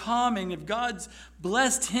blessing will come. And if God's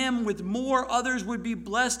blessed him with more, others would be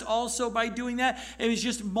blessed also by doing that. And it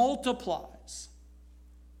just multiplies.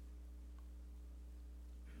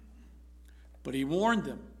 But he warned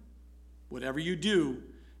them, whatever you do,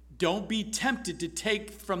 don't be tempted to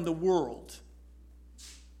take from the world.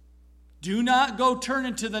 Do not go turn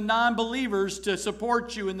into the non-believers to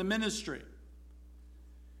support you in the ministry.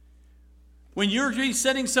 When you're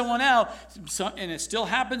sending someone out, and it still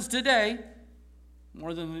happens today,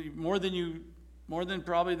 more than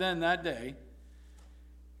probably then that day.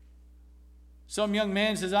 Some young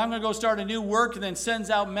man says, I'm going to go start a new work, and then sends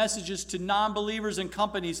out messages to non-believers and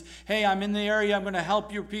companies. Hey, I'm in the area. I'm going to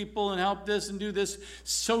help your people and help this and do this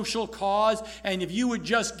social cause. And if you would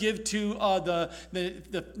just give to the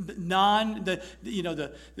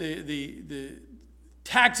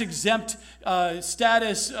tax exempt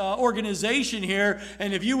status organization here,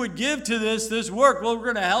 and if you would give to this work, well, we're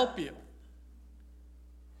going to help you.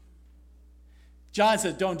 John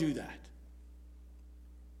says, don't do that.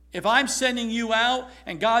 If I'm sending you out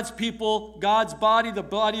and God's people, God's body, the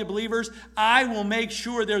body of believers, I will make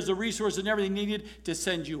sure there's the resources and everything needed to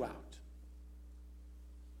send you out.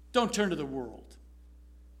 Don't turn to the world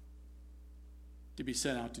to be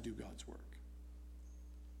sent out to do God's work.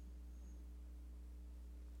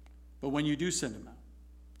 But when you do send them out,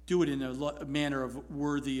 do it in a manner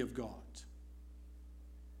worthy of God.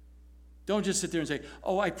 Don't just sit there and say,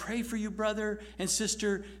 I pray for you, brother and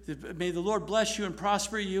sister. May the Lord bless you and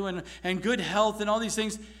prosper you and good health and all these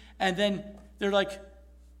things. And then they're like,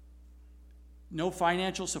 no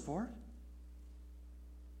financial support?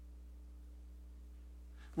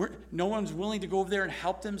 No one's willing to go over there and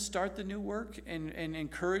help them start the new work and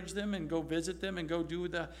encourage them and go visit them and go do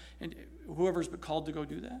and whoever's called to go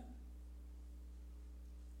do that?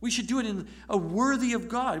 We should do it in a worthy of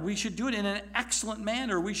God. We should do it in an excellent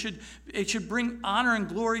manner. It should bring honor and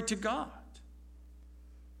glory to God.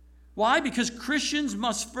 Why? Because Christians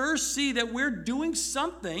must first see that we're doing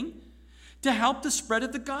something to help the spread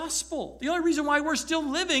of the gospel. The only reason why we're still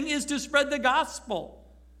living is to spread the gospel.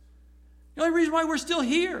 The only reason why we're still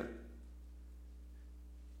here.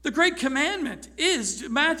 The great commandment is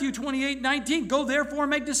Matthew 28:19. Go therefore and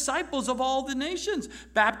make disciples of all the nations,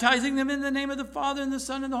 baptizing them in the name of the Father and the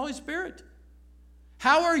Son and the Holy Spirit.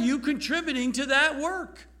 How are you contributing to that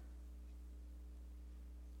work?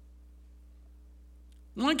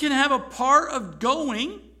 One can have a part of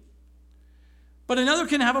going, but another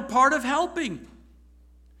can have a part of helping.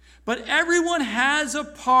 But everyone has a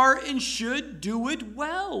part and should do it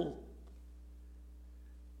well.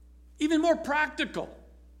 Even more practical.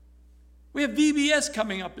 We have VBS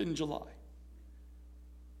coming up in July.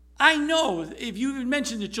 I know if you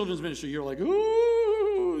mention the children's ministry, you're like,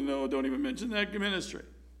 ooh, no, don't even mention that ministry.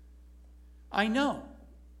 I know.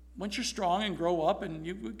 once you're strong and grow up, and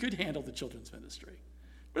you could handle the children's ministry.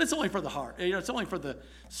 But it's only for the heart. It's only for the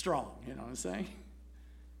strong, you know what I'm saying?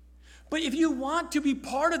 But if you want to be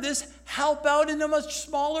part of this, help out in a much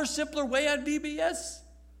smaller, simpler way at VBS.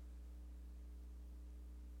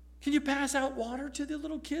 Can you pass out water to the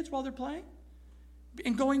little kids while they're playing?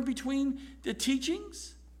 And going between the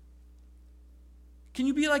teachings? Can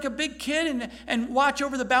you be like a big kid and watch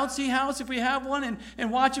over the bouncy house if we have one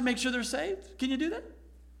and watch and make sure they're saved? Can you do that?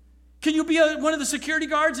 Can you be one of the security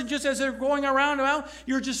guards and just as they're going around,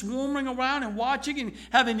 you're just roaming around and watching and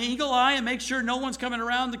have an eagle eye and make sure no one's coming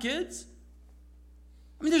around the kids?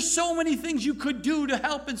 I mean, there's so many things you could do to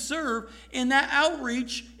help and serve in that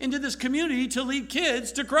outreach into this community to lead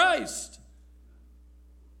kids to Christ.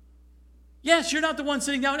 Yes, you're not the one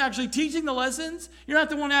sitting down actually teaching the lessons. You're not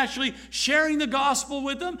the one actually sharing the gospel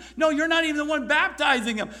with them. No, you're not even the one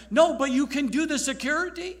baptizing them. No, but you can do the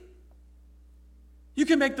security. You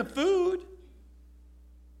can make the food.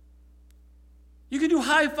 You can do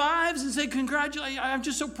high fives and say, congratulations, I'm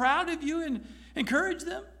just so proud of you, and encourage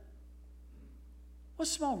them. What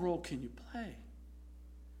small role can you play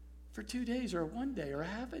for 2 days or 1 day or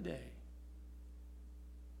half a day?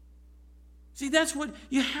 See, that's what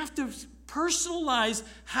you have to personalize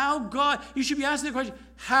how God, you should be asking the question,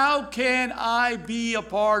 how can I be a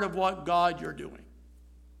part of what God you're doing?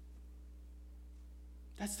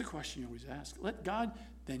 That's the question you always ask. Let God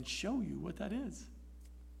then show you what that is.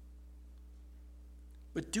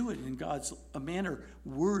 But do it in a manner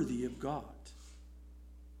worthy of God.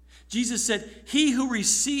 Jesus said, he who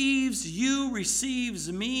receives you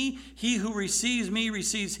receives me. He who receives me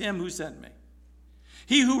receives him who sent me.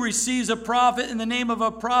 He who receives a prophet in the name of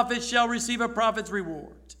a prophet shall receive a prophet's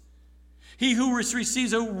reward. He who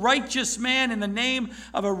receives a righteous man in the name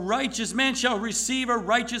of a righteous man shall receive a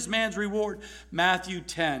righteous man's reward. Matthew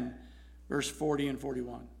 10, verse 40 and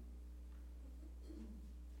 41.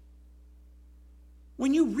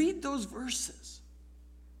 When you read those verses,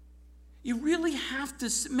 you really have to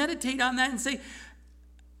meditate on that and say,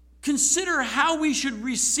 consider how we should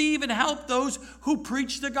receive and help those who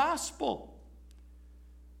preach the gospel,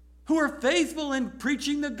 who are faithful in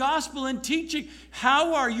preaching the gospel and teaching.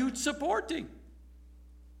 How are you supporting?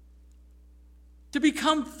 To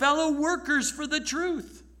become fellow workers for the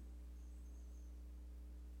truth.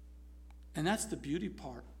 And that's the beauty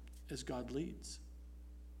part as God leads.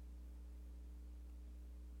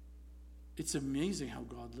 It's amazing how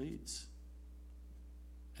God leads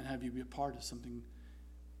and have you be a part of something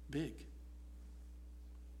big.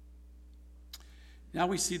 Now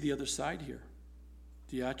we see the other side here.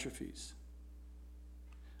 Diotrephes.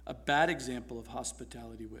 A bad example of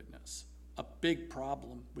hospitality witness. A big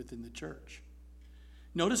problem within the church.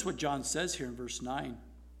 Notice what John says here in verse 9.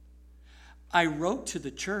 I wrote to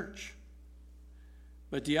the church,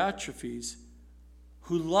 but Diotrephes,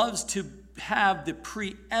 who loves to have the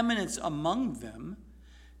preeminence among them,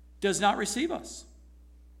 does not receive us.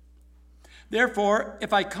 Therefore,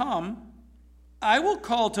 if I come, I will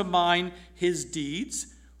call to mind his deeds,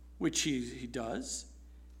 which he does,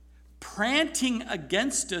 prating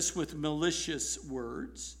against us with malicious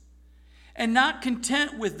words. And not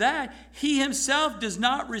content with that, he himself does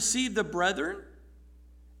not receive the brethren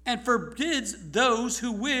and forbids those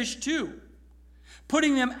who wish to,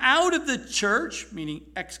 putting them out of the church, meaning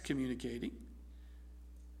excommunicating.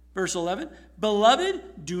 Verse 11,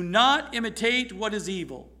 beloved, do not imitate what is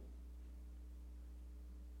evil,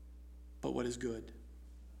 but what is good.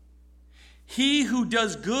 He who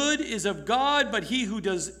does good is of God, but he who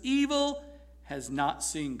does evil has not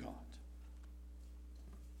seen God.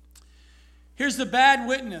 Here's the bad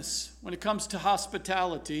witness when it comes to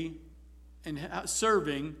hospitality and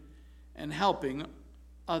serving and helping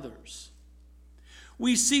others.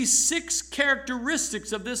 We see 6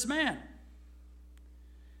 characteristics of this man.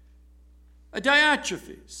 A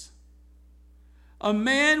Diotrephes. A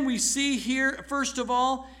man we see here, first of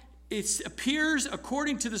all, it appears,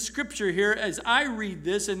 according to the scripture here, as I read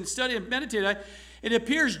this and study and meditate, it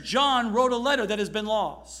appears John wrote a letter that has been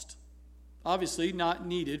lost. Obviously not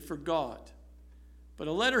needed for God. But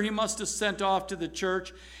a letter he must have sent off to the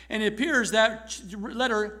church, and it appears that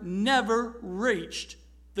letter never reached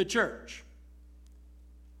the church.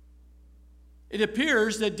 It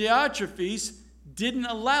appears that Diotrephes didn't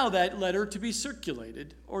allow that letter to be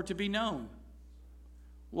circulated or to be known.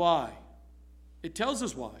 Why? It tells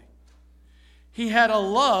us why. He had a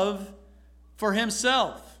love for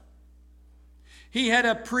himself. He had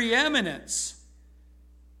a preeminence.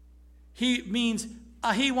 He means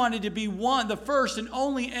he wanted to be one, the first and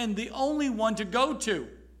the only one to go to.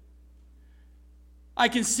 I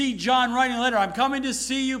can see John writing a letter. I'm coming to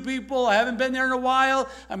see you people. I haven't been there in a while.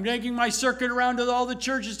 I'm making my circuit around to all the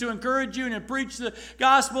churches to encourage you and to preach the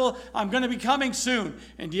gospel. I'm going to be coming soon.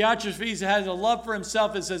 And Diotrephes has a love for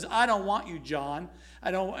himself and says, I don't want you, John.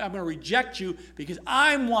 I'm going to reject you because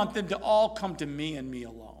I want them to all come to me and me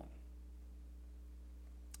alone.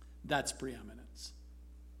 That's preeminence.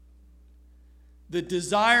 The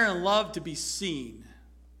desire and love to be seen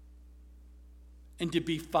and to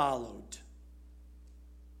be followed.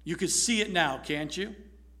 You can see it now, can't you?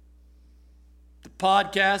 The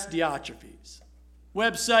podcast, Diotrephes.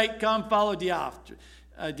 Website, come follow Diotrephes.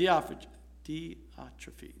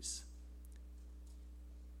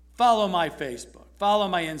 Follow my Facebook. Follow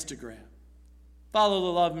my Instagram. Follow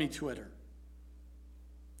the Love Me Twitter.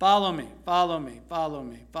 Follow me, follow me, follow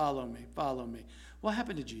me, follow me, follow me. What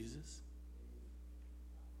happened to Jesus?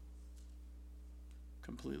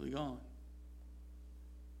 Completely gone.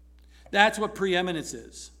 That's what preeminence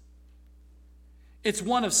is. It's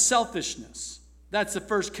one of selfishness. That's the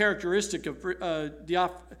first characteristic of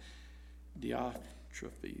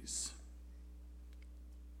Diotrephes.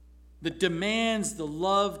 That demands the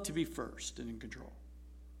love to be first and in control.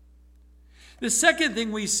 The second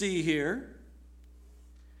thing we see here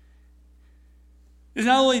is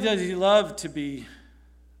not only does he love to be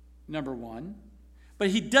number one, but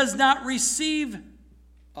he does not receive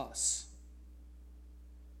us.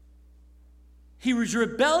 He was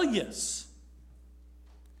rebellious.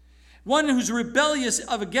 One who's rebellious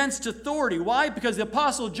against authority. Why? Because the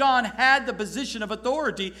Apostle John had the position of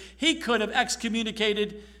authority. He could have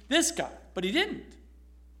excommunicated this guy, but he didn't.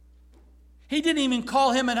 He didn't even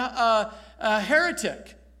call him a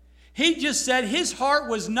heretic. He just said his heart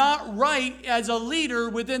was not right as a leader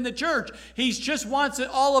within the church. He just wants it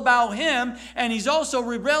all about him, and he's also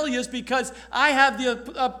rebellious because I have the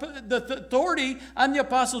authority. I'm the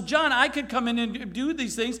Apostle John. I could come in and do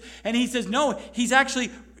these things. And he says, no, he's actually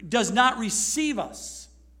does not receive us.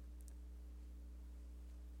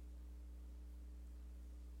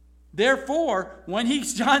 Therefore, when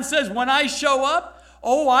John says, when I show up,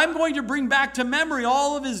 I'm going to bring back to memory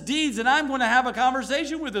all of his deeds, and I'm going to have a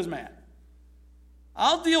conversation with this man.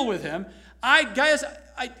 I'll deal with him. I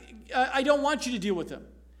don't want you to deal with him.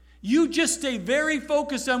 You just stay very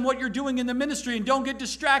focused on what you're doing in the ministry and don't get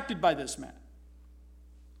distracted by this man.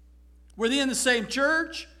 Were they in the same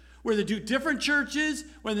church? Were they two different churches?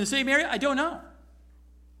 Were they in the same area? I don't know.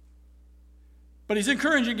 But he's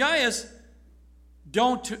encouraging Gaius,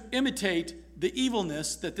 don't imitate the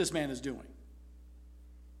evilness that this man is doing.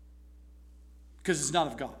 Because it's not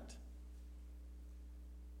of God.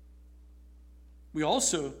 We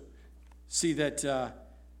also see that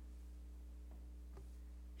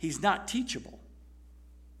he's not teachable.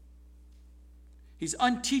 He's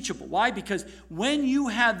unteachable. Why? Because when you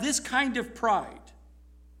have this kind of pride,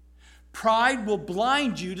 pride will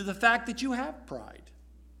blind you to the fact that you have pride.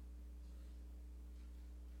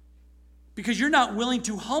 Because you're not willing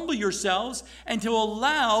to humble yourselves and to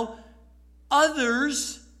allow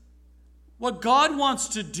others what God wants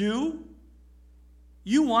to do,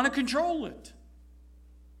 you want to control it.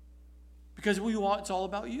 Because it's all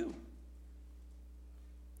about you.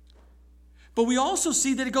 But we also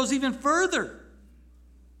see that it goes even further.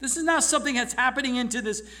 This is not something that's happening into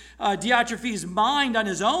this Diotrephes' mind on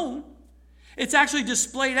his own. It's actually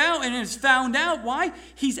displayed out and it's found out. Why?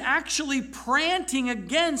 He's actually prating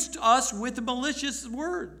against us with malicious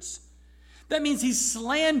words. That means he's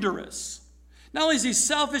slanderous. Not only is he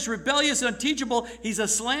selfish, rebellious, and unteachable, he's a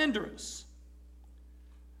slanderous.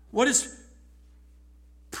 What does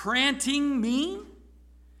prating mean?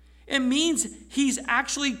 It means he's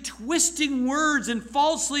actually twisting words and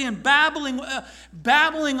falsely and babbling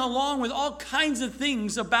along with all kinds of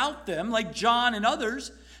things about them, like John and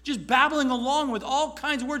others, just babbling along with all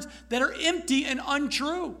kinds of words that are empty and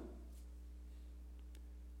untrue.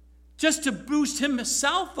 Just to boost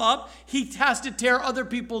himself up, he has to tear other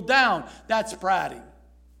people down. That's prating.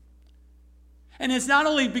 And it's not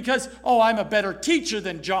only because, I'm a better teacher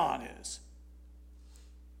than John is.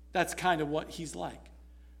 That's kind of what he's like.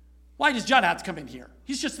 Why does John have to come in here?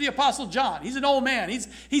 He's just the Apostle John. He's an old man.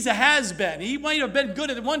 He's a has-been. He might have been good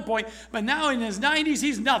at one point, but now in his 90s,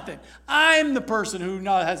 he's nothing. I'm the person who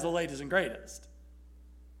has the latest and greatest.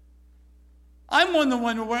 I'm the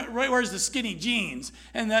one who wears the skinny jeans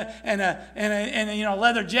and a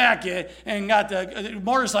leather jacket and got the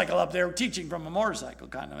motorcycle up there teaching from a motorcycle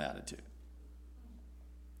kind of attitude.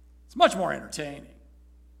 It's much more entertaining.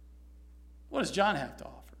 What does John have to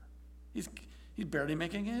offer? He's barely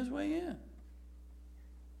making his way in.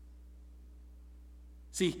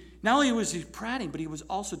 See, not only was he prating, but he was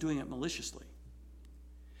also doing it maliciously.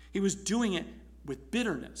 He was doing it with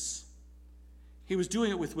bitterness. He was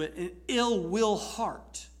doing it with an ill will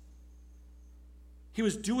heart. He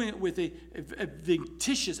was doing it with a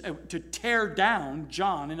ventitious, to tear down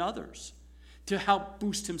John and others, to help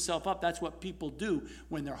boost himself up. That's what people do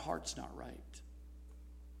when their heart's not right.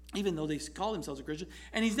 Even though they call themselves a Christian.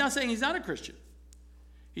 And he's not saying he's not a Christian.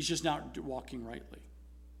 He's just not walking rightly.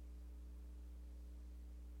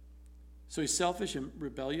 So he's selfish and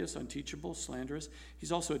rebellious, unteachable, slanderous.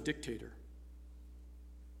 He's also a dictator.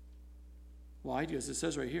 Why? Because it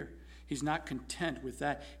says right here, he's not content with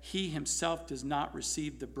that. He himself does not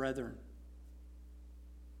receive the brethren.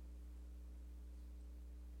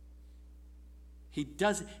 He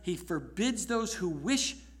forbids those who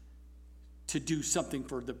wish to do something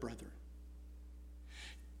for the brethren.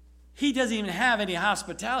 He doesn't even have any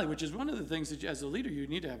hospitality, which is one of the things that as a leader you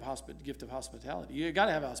need to have gift of hospitality. You got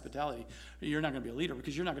to have hospitality. You're not going to be a leader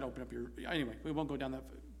because you're not going to open up your... Anyway, we won't go down that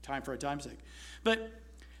time for a time's sake. But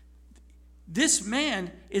this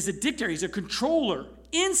man is a dictator. He's a controller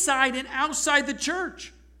inside and outside the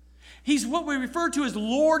church. He's what we refer to as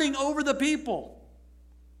lording over the people.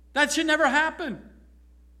 That should never happen.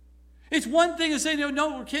 It's one thing to say,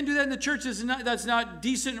 no, we can't do that in the church. That's not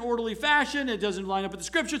decent and orderly fashion. It doesn't line up with the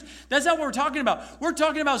scriptures. That's not what we're talking about. We're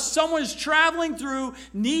talking about someone who's traveling through,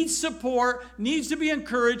 needs support, needs to be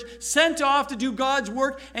encouraged, sent off to do God's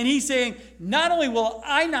work. And he's saying, not only will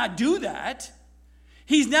I not do that,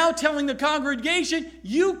 he's now telling the congregation,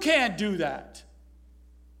 you can't do that.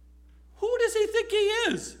 Who does he think he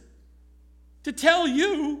is? To tell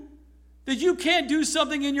you that you can't do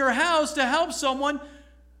something in your house to help someone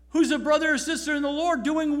who's a brother or sister in the Lord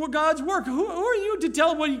doing God's work. Who are you to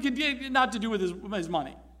tell him what he can not to do with his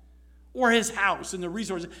money or his house and the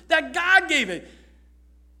resources that God gave it?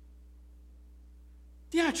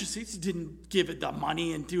 The Diotrephes didn't give it the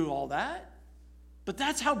money and do all that. But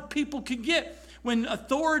that's how people can get. When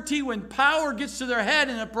authority, when power gets to their head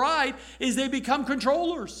and a pride, is they become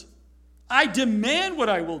controllers. I demand what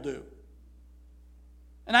I will do.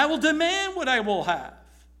 And I will demand what I will have.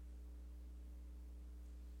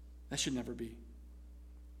 That should never be.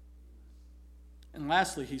 And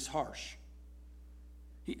lastly, he's harsh.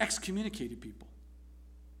 He excommunicated people.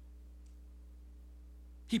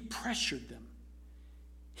 He pressured them.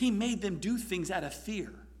 He made them do things out of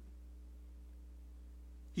fear.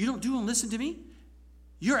 You don't do and listen to me?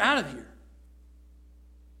 You're out of here.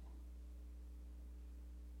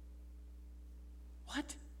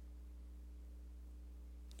 What?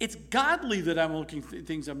 It's godly that I'm looking to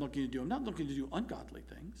do. I'm not looking to do ungodly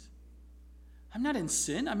things. I'm not in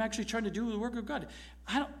sin. I'm actually trying to do the work of God.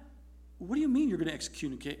 What do you mean you're going to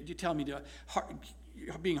excommunicate? You tell me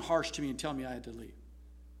you're being harsh to me and tell me I had to leave.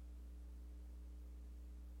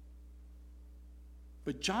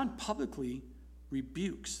 But John publicly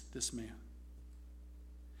rebukes this man.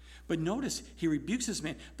 But notice, he rebukes this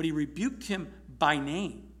man, but he rebuked him by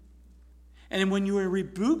name. And when you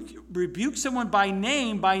rebuke someone by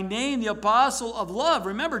name the apostle of love.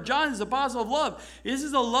 Remember, John is the apostle of love. This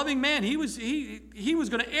is a loving man. He was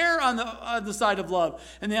going to err on the side of love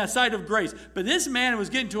and the side of grace. But this man was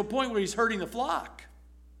getting to a point where he's hurting the flock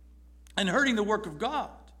and hurting the work of God.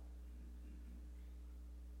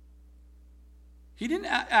 He didn't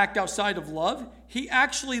act outside of love. He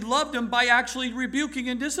actually loved him by actually rebuking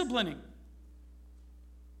and disciplining.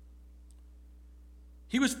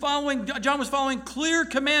 John was following clear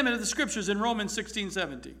commandment of the scriptures in Romans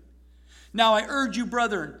 16:17. Now I urge you,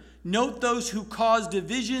 brethren, note those who cause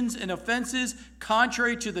divisions and offenses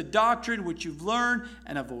contrary to the doctrine which you've learned,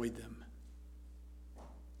 and avoid them.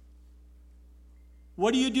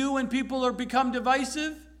 What do you do when people become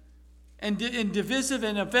divisive and divisive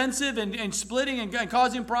and offensive and splitting and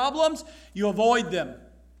causing problems? You avoid them,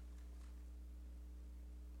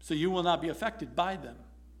 so you will not be affected by them.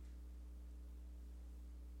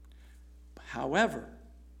 However,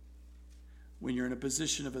 when you're in a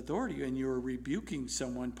position of authority and you're rebuking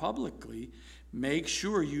someone publicly, make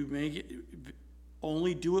sure you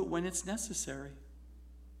only do it when it's necessary.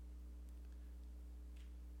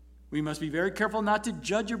 We must be very careful not to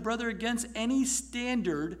judge your brother against any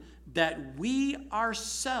standard that we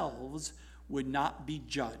ourselves would not be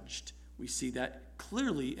judged. We see that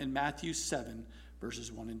clearly in Matthew 7,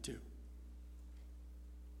 verses 1 and 2.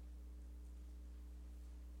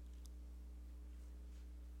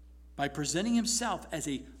 By presenting himself as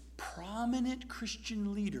a prominent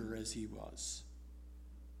Christian leader as he was.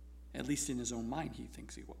 At least in his own mind, he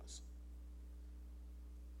thinks he was.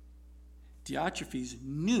 Diotrephes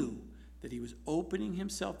knew that he was opening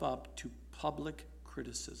himself up to public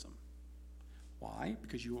criticism. Why?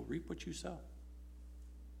 Because you will reap what you sow.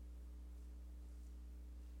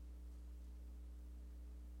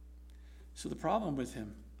 So the problem with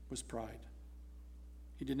him was pride.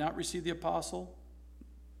 He did not receive the apostle,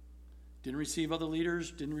 didn't receive other leaders,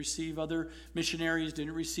 didn't receive other missionaries,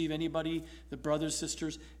 didn't receive anybody, the brothers,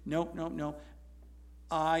 sisters. Nope.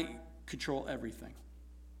 I control everything.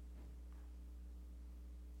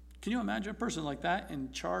 Can you imagine a person like that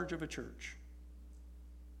in charge of a church?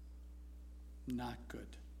 Not good.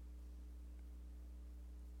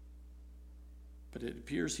 But it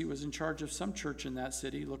appears he was in charge of some church in that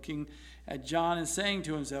city, looking at John and saying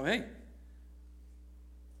to himself, hey,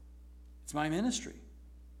 it's my ministry.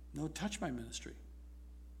 No, touch my ministry.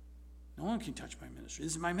 No one can touch my ministry.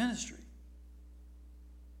 This is my ministry.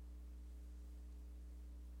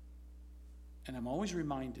 And I'm always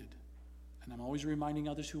reminded, and I'm always reminding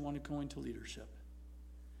others who want to go into leadership.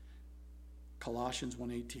 Colossians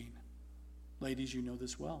 1:18. Ladies, you know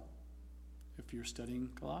this well if you're studying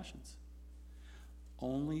Colossians.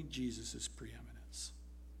 Only Jesus' preeminence.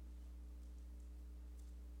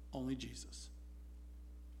 Only Jesus.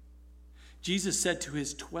 Jesus said to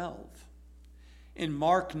his 12 in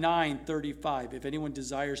Mark 9:35, if anyone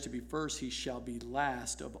desires to be first, he shall be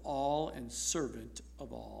last of all and servant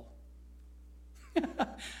of all.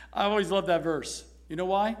 I always love that verse. You know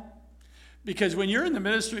why? Because when you're in the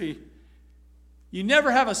ministry, you never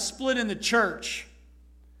have a split in the church.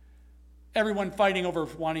 Everyone fighting over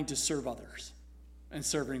wanting to serve others and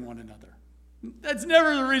serving one another. That's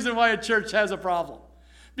never the reason why a church has a problem.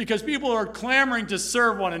 Because people are clamoring to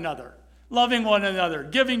serve one another, loving one another,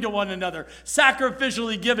 giving to one another,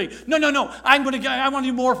 sacrificially giving. No, I want to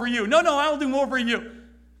do more for you. No, I'll do more for you.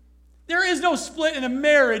 There is no split in a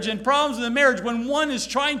marriage and problems in a marriage when one is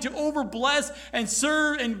trying to overbless and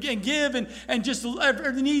serve and give and just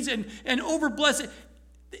every needs and overbless it.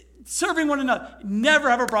 Serving one another. Never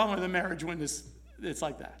have a problem with a marriage when it's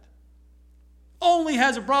like that. Only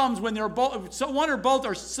has a problems when they're both, so one or both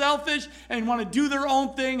are selfish and want to do their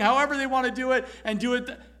own thing, however they want to do it, and do it.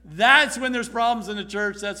 That's when there's problems in the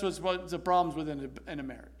church. That's what's the problems within a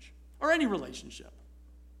marriage or any relationship.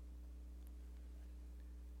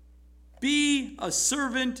 Be a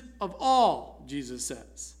servant of all, Jesus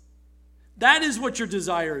says. That is what your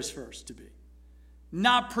desire is first to be.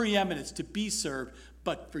 Not preeminence, to be served,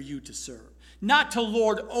 but for you to serve. Not to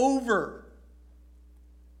lord over,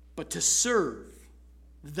 but to serve.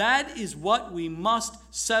 That is what we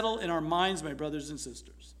must settle in our minds, my brothers and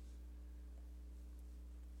sisters.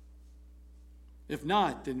 If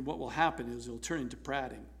not, then what will happen is it'll turn into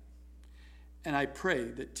prating. And I pray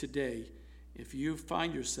that today, if you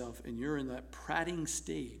find yourself and you're in that prating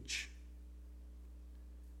stage,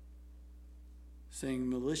 saying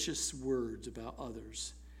malicious words about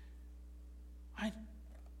others, I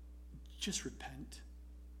just repent.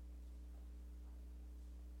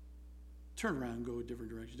 Turn around and go a different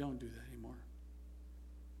direction. Don't do that anymore.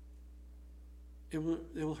 It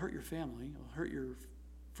will hurt your family. It will hurt your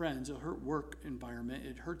friends. It will hurt work environment.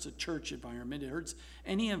 It hurts a church environment. It hurts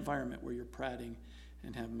any environment where you're prating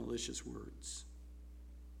and have malicious words.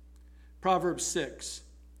 Proverbs 6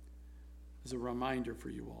 is a reminder for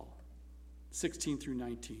you all. 16 through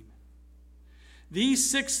 19. These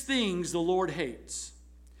 6 things the Lord hates.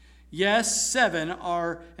 Yes, 7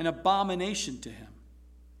 are an abomination to him.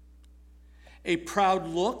 A proud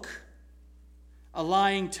look, a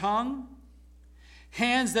lying tongue,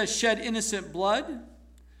 hands that shed innocent blood,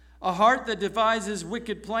 a heart that devises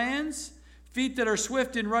wicked plans, feet that are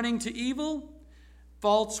swift in running to evil,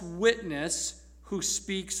 false witness who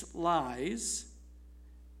speaks lies,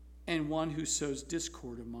 and one who sows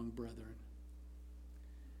discord among brethren.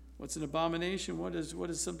 What's an abomination? What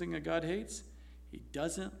is something that God hates? He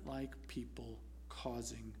doesn't like people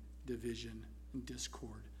causing division and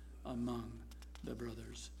discord among the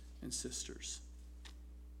brothers and sisters.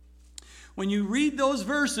 When you read those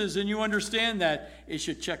verses and you understand that, it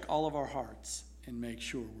should check all of our hearts and make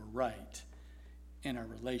sure we're right in our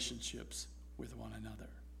relationships with one another.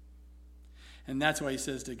 And that's why he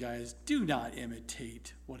says to guys, do not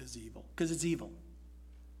imitate what is evil, because it's evil.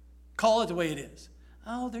 Call it the way it is.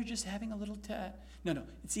 Oh, they're just having a little No,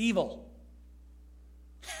 it's evil.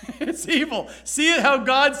 It's evil. See it how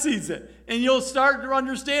God sees it, and you'll start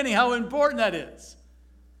understanding how important that is.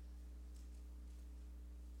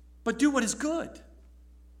 But do what is good.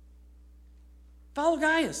 Follow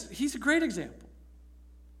Gaius. He's a great example.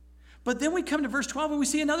 But then we come to verse 12 and we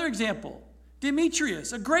see another example.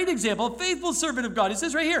 Demetrius, a great example, a faithful servant of God. It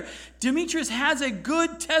says right here, Demetrius has a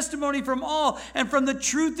good testimony from all and from the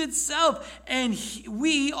truth itself. And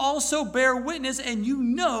we also bear witness, and you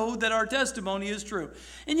know that our testimony is true.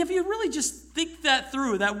 And if you really just think that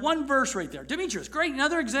through, that one verse right there, Demetrius, great,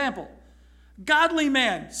 another example. Godly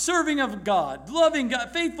man, serving of God, loving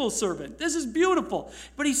God, faithful servant. This is beautiful.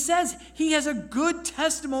 But he says he has a good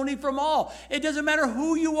testimony from all. It doesn't matter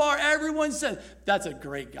who you are. Everyone says, that's a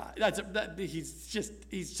great guy.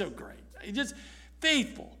 He's so great. He's just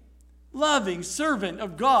faithful, loving servant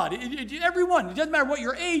of God. Everyone, it doesn't matter what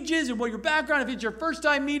your age is and what your background, if it's your first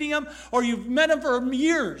time meeting him or you've met him for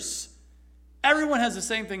years. Everyone has the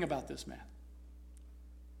same thing about this man.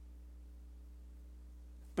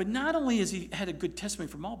 But not only has he had a good testimony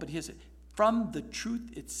from all, but he has it from the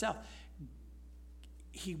truth itself.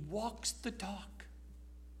 He walks the talk.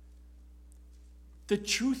 The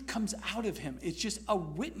truth comes out of him. It's just a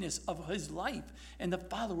witness of his life and the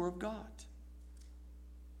follower of God.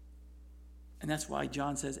 And that's why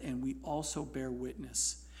John says, and we also bear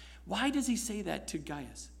witness. Why does he say that to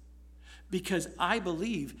Gaius? Because I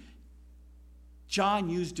believe John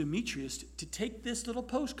used Demetrius to take this little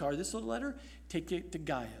postcard, this little letter, take it to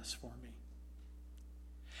Gaius for me.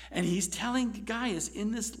 And he's telling Gaius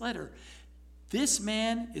in this letter, this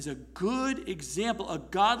man is a good example, a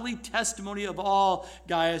godly testimony of all,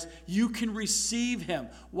 Gaius. You can receive him.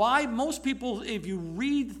 Why? Most people, if you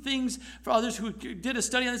read things for others who did a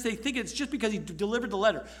study on this, they think it's just because he delivered the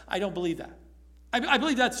letter. I don't believe that. I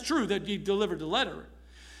believe that's true, that he delivered the letter.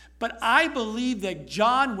 But I believe that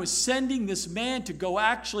John was sending this man to go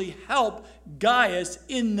actually help Gaius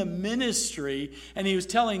in the ministry. And he was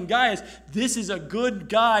telling Gaius, this is a good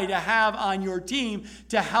guy to have on your team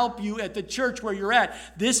to help you at the church where you're at.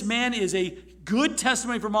 This man is a good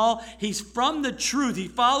testimony from all. He's from the truth. He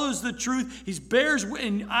follows the truth. He bears,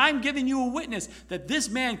 and I'm giving you a witness that this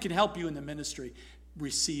man can help you in the ministry.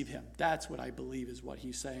 Receive him. That's what I believe is what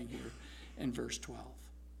he's saying here in verse 12.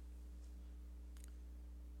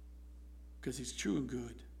 Because he's true and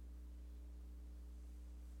good.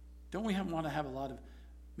 Don't we want to have a lot of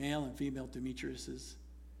male and female Demetriuses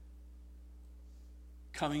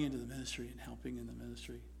coming into the ministry and helping in the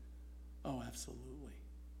ministry? Oh, absolutely.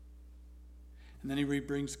 And then he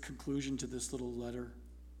brings conclusion to this little letter.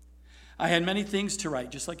 I had many things to write,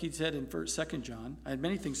 just like he said in 2 John. I had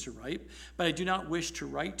many things to write, but I do not wish to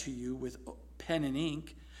write to you with pen and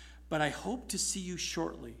ink, but I hope to see you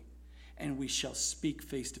shortly, and we shall speak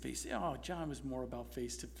face to face. Oh, John was more about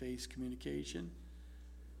face-to-face communication.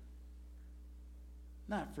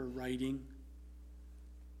 Not for writing.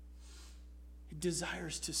 He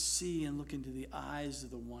desires to see and look into the eyes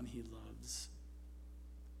of the one he loves.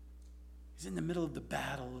 He's in the middle of the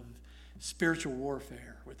battle of spiritual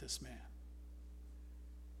warfare with this man.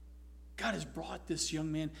 God has brought this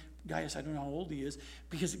young man, Gaius, I don't know how old he is,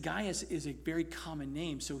 because Gaius is a very common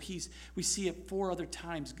name. So we see it 4 other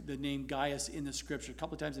times, the name Gaius in the scripture, a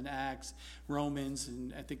couple of times in Acts, Romans,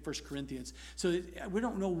 and I think 1 Corinthians. So we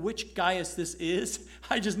don't know which Gaius this is.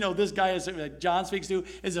 I just know this Gaius that John speaks to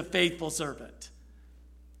is a faithful servant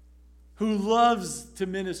who loves to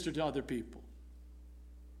minister to other people.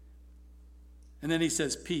 And then he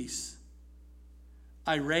says, peace.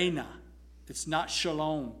 Irena. It's not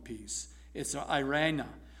shalom, peace. It's irena,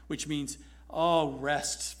 which means,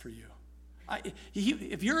 rest for you.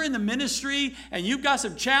 If you're in the ministry and you've got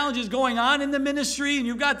some challenges going on in the ministry and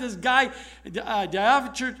you've got this guy,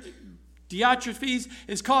 Diotrephes,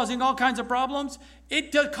 is causing all kinds of problems,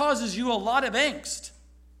 it causes you a lot of angst.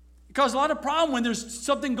 It causes a lot of problem when there's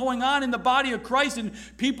something going on in the body of Christ and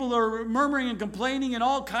people are murmuring and complaining and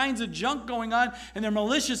all kinds of junk going on and they're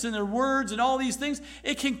malicious in their words and all these things.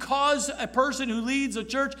 It can cause a person who leads a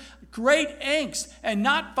church great angst and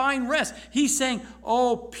not find rest. He's saying,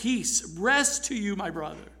 peace, rest to you, my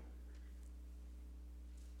brother.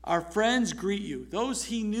 Our friends greet you. Those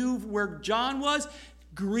he knew where John was,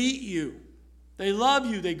 greet you. They love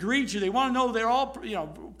you. They greet you. They want to know they're all,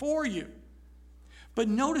 for you. But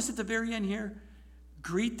notice at the very end here,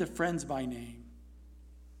 greet the friends by name.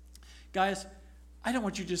 Guys, I don't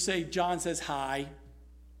want you to just say, John says hi.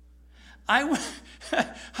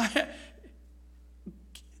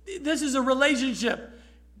 This is a relationship.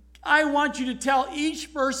 I want you to tell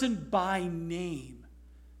each person by name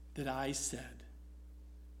that I said,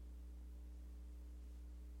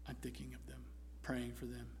 I'm thinking of them, praying for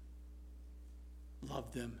them,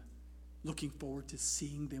 love them, looking forward to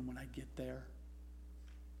seeing them when I get there.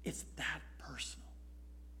 It's that personal.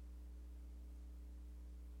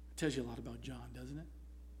 It tells you a lot about John, doesn't it?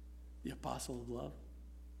 The apostle of love.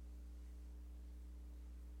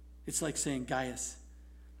 It's like saying, Gaius,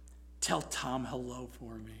 tell Tom hello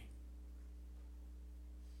for me.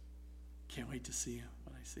 Can't wait to see him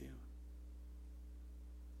when I see him.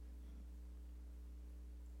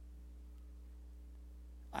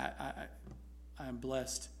 I'm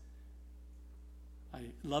blessed. I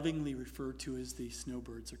lovingly refer to as the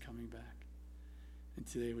snowbirds are coming back. And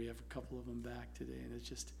today we have a couple of them back today, and it's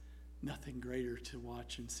just nothing greater to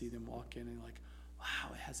watch and see them walk in and like,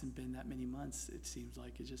 wow, it hasn't been that many months. It seems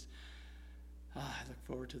like it's just, I look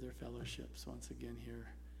forward to their fellowships once again here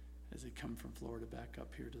as they come from Florida back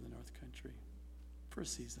up here to the North Country for a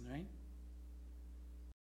season, right?